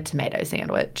wanting a tomato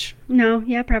sandwich. No,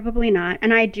 yeah, probably not.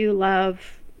 And I do love,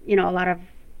 a lot of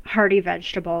hearty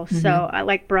vegetables. Mm-hmm. So I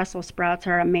like Brussels sprouts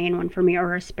are a main one for me,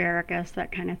 or asparagus,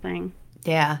 that kind of thing.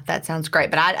 Yeah, that sounds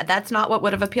great. But that's not what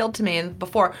would have appealed to me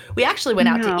before. We actually went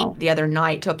out to eat the other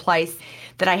night to a place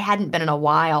that I hadn't been in a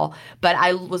while. But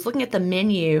I was looking at the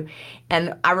menu,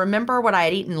 and I remember what I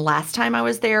had eaten last time I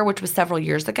was there, which was several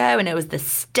years ago. And it was the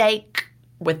steak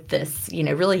with this,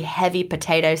 really heavy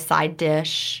potato side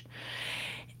dish.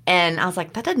 And I was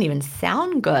like, that doesn't even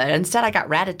sound good. Instead, I got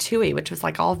ratatouille, which was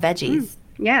like all veggies.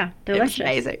 Yeah, delicious. It was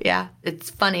amazing. Yeah,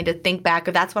 it's funny to think back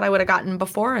of that's what I would have gotten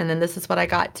before, and then this is what I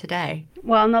got today.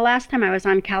 Well, and the last time I was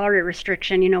on calorie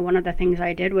restriction, one of the things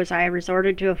I did was I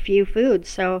resorted to a few foods.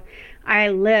 So I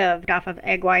lived off of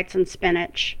egg whites and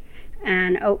spinach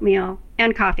and oatmeal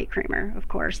and coffee creamer, of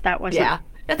course. That wasn't,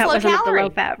 wasn't the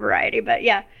low-fat variety, but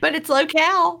yeah. But it's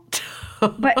low-cal.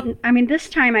 But, I mean, this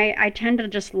time I tend to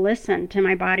just listen to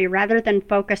my body rather than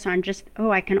focus on just,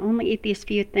 I can only eat these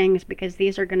few things because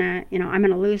these are going to, I'm going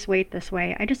to lose weight this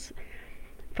way. I just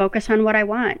focus on what I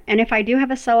want. And if I do have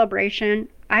a celebration,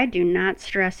 I do not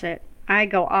stress it. I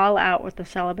go all out with the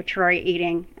celebratory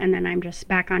eating, and then I'm just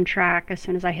back on track as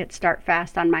soon as I hit start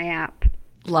fast on my app.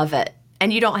 Love it.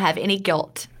 And you don't have any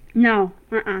guilt. No,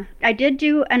 I did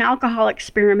do an alcohol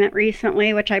experiment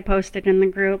recently, which I posted in the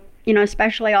group.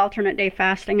 Especially alternate day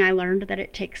fasting, I learned that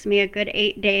it takes me a good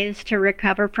 8 days to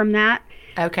recover from that.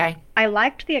 Okay. I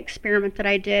liked the experiment that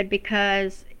I did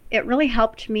because it really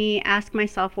helped me ask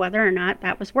myself whether or not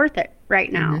that was worth it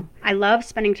right now. Mm-hmm. I love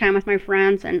spending time with my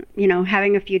friends and,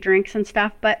 having a few drinks and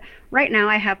stuff. But right now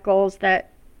I have goals that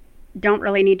don't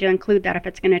really need to include that if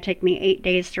it's going to take me 8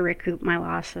 days to recoup my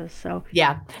losses. So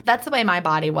yeah, that's the way my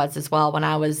body was as well. When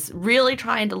I was really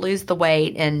trying to lose the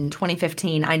weight in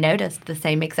 2015, I noticed the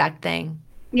same exact thing.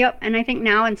 Yep. And I think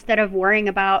now instead of worrying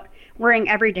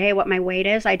every day what my weight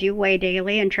is, I do weigh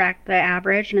daily and track the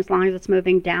average. And as long as it's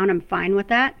moving down, I'm fine with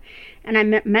that.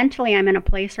 And mentally, I'm in a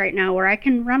place right now where I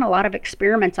can run a lot of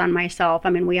experiments on myself. I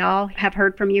mean, we all have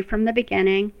heard from you from the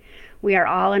beginning. We are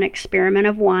all an experiment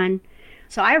of one.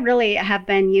 So I really have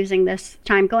been using this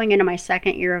time going into my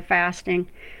second year of fasting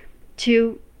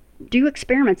to do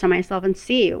experiments on myself and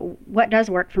see what does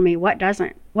work for me, what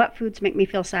doesn't, what foods make me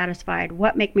feel satisfied,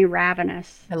 what make me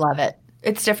ravenous. I love it.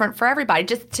 It's different for everybody.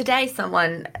 Just today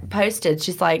someone posted,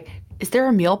 she's like, is there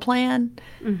a meal plan?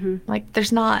 Mm-hmm. Like,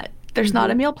 there's not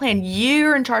a meal plan.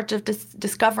 You're in charge of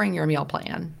discovering your meal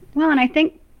plan. Well, and I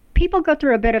think people go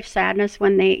through a bit of sadness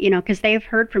when they, because they've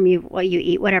heard from you, well, you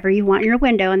eat whatever you want in your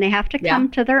window, and they have to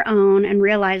come to their own and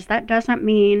realize that doesn't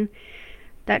mean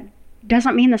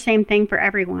the same thing for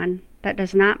everyone. That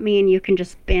does not mean you can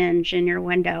just binge in your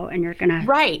window and you're going to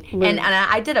Right. And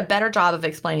I did a better job of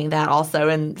explaining that also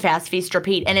in Fast, Feast,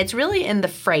 Repeat. And it's really in the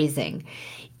phrasing.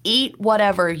 Eat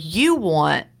whatever you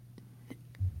want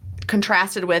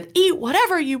contrasted with eat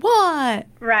whatever you want.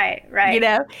 Right.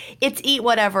 It's eat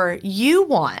whatever you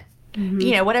want.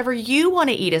 Mm-hmm. Whatever you want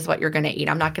to eat is what you're going to eat.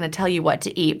 I'm not going to tell you what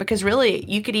to eat because really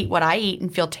you could eat what I eat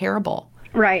and feel terrible.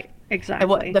 Right.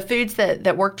 Exactly. The foods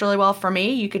that worked really well for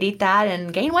me, you could eat that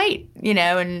and gain weight,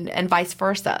 and vice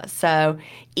versa. So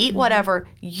eat whatever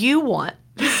you want.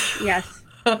 Yes.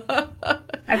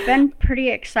 I've been pretty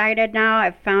excited now.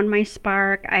 I've found my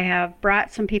spark. I have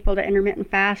brought some people to intermittent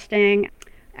fasting.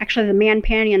 Actually, the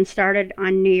Manpanion started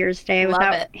on New Year's Day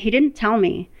he didn't tell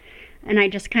me. And I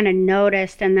just kind of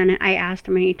noticed, and then I asked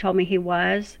him, and he told me he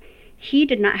was. He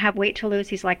did not have weight to lose.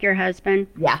 He's like your husband.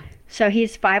 Yeah. So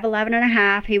he's 5'11 and a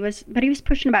half. He was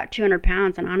pushing about 200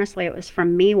 pounds, and honestly, it was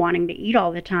from me wanting to eat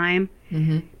all the time.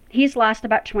 Mm-hmm. He's lost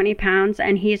about 20 pounds,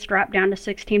 and he's dropped down to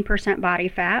 16% body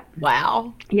fat.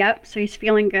 Wow. Yep, so he's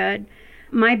feeling good.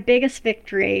 My biggest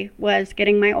victory was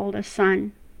getting my oldest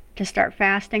son to start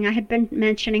fasting. I had been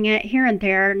mentioning it here and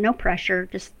there, no pressure,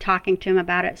 just talking to him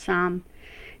about it some.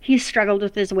 He's struggled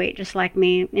with his weight just like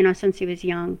me, since he was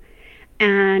young.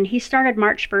 And he started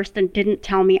March 1st and didn't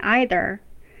tell me either.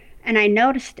 And I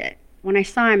noticed it. When I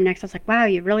saw him next, I was like, wow,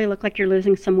 you really look like you're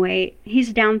losing some weight.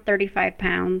 He's down 35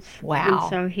 pounds. Wow. And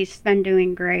so he's been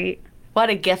doing great. What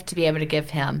a gift to be able to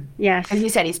give him. Yes. And you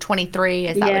said he's 23.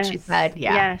 Is that what you said?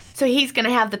 Yeah. Yes. So he's going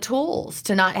to have the tools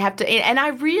to not have to. And I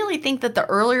really think that the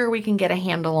earlier we can get a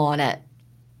handle on it,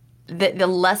 the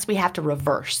less we have to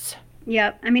reverse.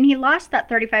 Yep. I mean, he lost that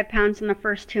 35 pounds in the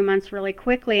first 2 months really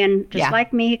quickly. And just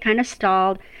like me, he kind of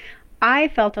stalled. I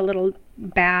felt a little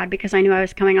bad because I knew I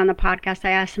was coming on the podcast. I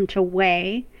asked him to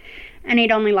weigh, and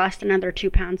he'd only lost another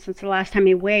 2 pounds since the last time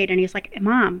he weighed. And he's like,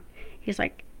 Mom, he's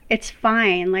like, it's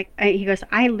fine. He goes,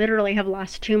 I literally have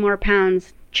lost 2 more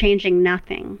pounds changing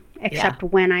nothing except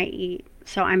when I eat.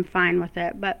 So I'm fine with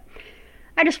it. But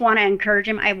I just want to encourage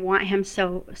him. I want him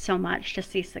so much to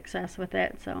see success with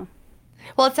it. So.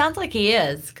 Well, it sounds like he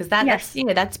is, because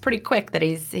that's pretty quick that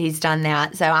he's done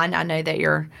that. So I know that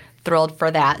you're thrilled for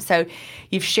that. So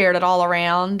you've shared it all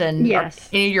around, and yes.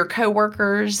 Any of your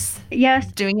coworkers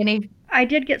doing any? I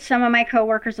did get some of my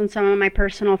coworkers and some of my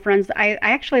personal friends. I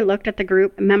actually looked at the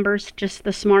group members just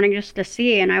this morning just to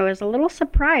see, and I was a little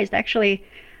surprised. Actually,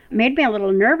 made me a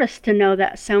little nervous to know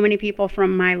that so many people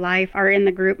from my life are in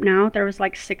the group now. There was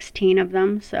like 16 of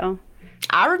them, so.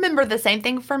 I remember the same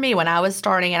thing for me when I was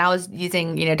starting, and I was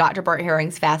using, Dr. Burt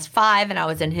Herring's Fast 5, and I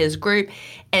was in his group,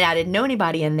 and I didn't know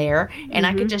anybody in there, and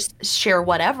I could just share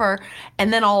whatever,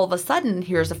 and then all of a sudden,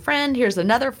 here's a friend, here's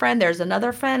another friend, there's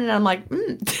another friend, and I'm like,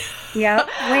 Yeah,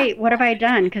 wait, what have I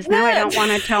done? Because now I don't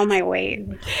want to tell my weight.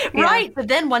 Yeah. Right, but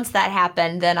then once that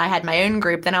happened, then I had my own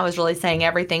group, then I was really saying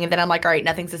everything, and then I'm like, all right,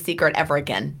 nothing's a secret ever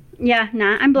again. Yeah,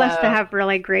 I'm blessed to have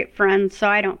really great friends, so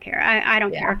I don't care. I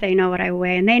don't care if they know what I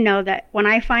weigh. And they know that when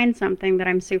I find something that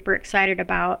I'm super excited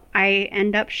about, I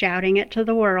end up shouting it to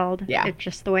the world. Yeah. It's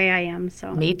just the way I am.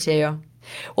 So. Me too.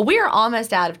 Well, we are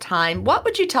almost out of time. What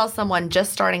would you tell someone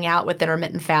just starting out with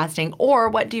intermittent fasting, or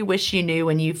what do you wish you knew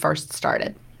when you first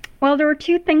started? Well, there were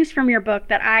 2 things from your book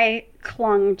that I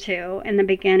clung to in the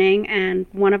beginning, and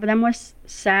one of them was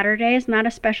Saturday is not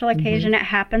a special occasion. It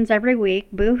happens every week.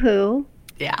 Boo-hoo.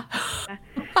 Yeah.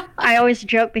 I always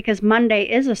joke because Monday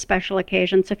is a special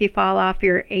occasion, so if you fall off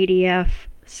your ADF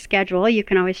schedule, you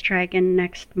can always try again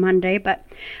next Monday. But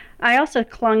I also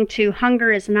clung to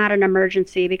hunger is not an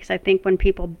emergency, because I think when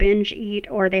people binge eat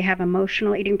or they have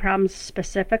emotional eating problems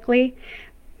specifically,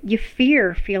 you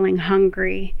fear feeling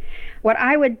hungry. What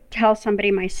I would tell somebody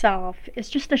myself is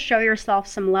just to show yourself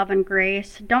some love and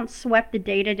grace. Don't sweat the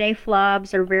day-to-day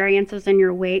flubs or variances in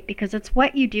your weight, because it's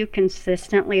what you do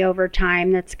consistently over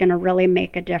time that's going to really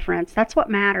make a difference. That's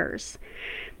what matters.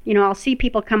 I'll see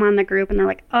people come on the group and they're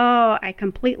like, oh, I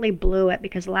completely blew it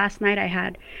because last night I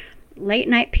had late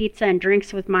night pizza and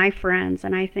drinks with my friends.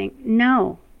 And I think,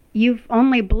 no, you've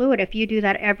only blew it if you do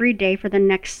that every day for the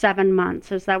next 7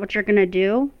 months. Is that what you're going to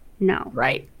do? No.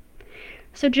 Right.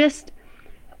 So just,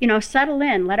 settle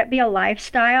in, let it be a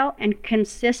lifestyle, and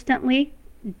consistently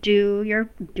do your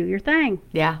thing.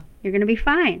 Yeah. You're going to be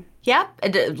fine. Yep.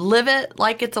 Live it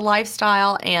like it's a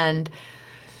lifestyle, and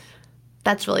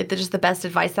that's really just the best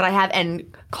advice that I have.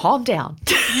 And calm down.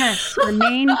 Yes.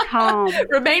 Remain calm.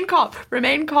 Remain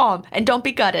calm. And don't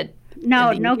be gutted.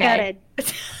 No gutted.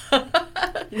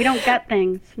 We don't gut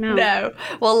things. No.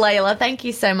 Well, Layla, thank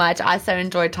you so much. I so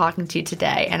enjoyed talking to you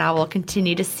today, and I will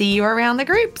continue to see you around the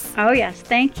groups. Oh, yes.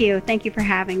 Thank you. Thank you for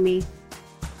having me.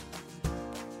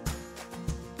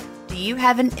 Do you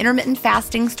have an intermittent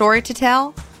fasting story to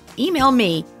tell? Email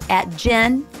me at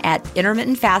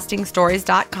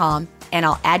jen@intermittentfastingstories.com, and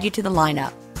I'll add you to the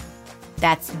lineup.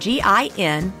 That's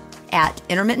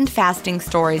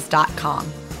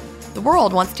GIN@intermittentfastingstories.com. The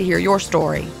world wants to hear your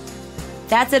story.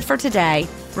 That's it for today.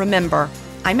 Remember,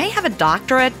 I may have a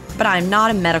doctorate, but I'm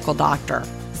not a medical doctor.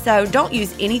 So don't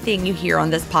use anything you hear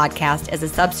on this podcast as a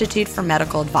substitute for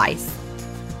medical advice.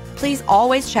 Please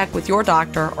always check with your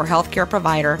doctor or healthcare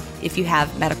provider if you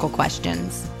have medical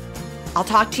questions. I'll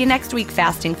talk to you next week,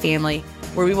 Fasting Family,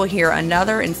 where we will hear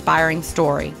another inspiring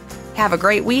story. Have a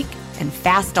great week and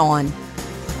fast on.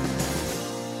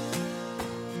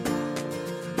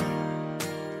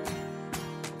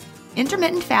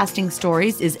 Intermittent Fasting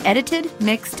Stories is edited,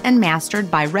 mixed, and mastered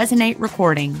by Resonate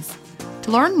Recordings. To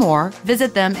learn more,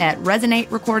 visit them at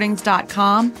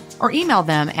resonaterecordings.com or email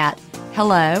them at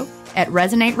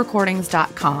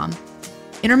hello@resonaterecordings.com.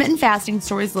 Intermittent Fasting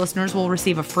Stories listeners will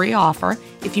receive a free offer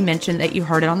if you mention that you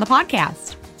heard it on the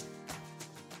podcast.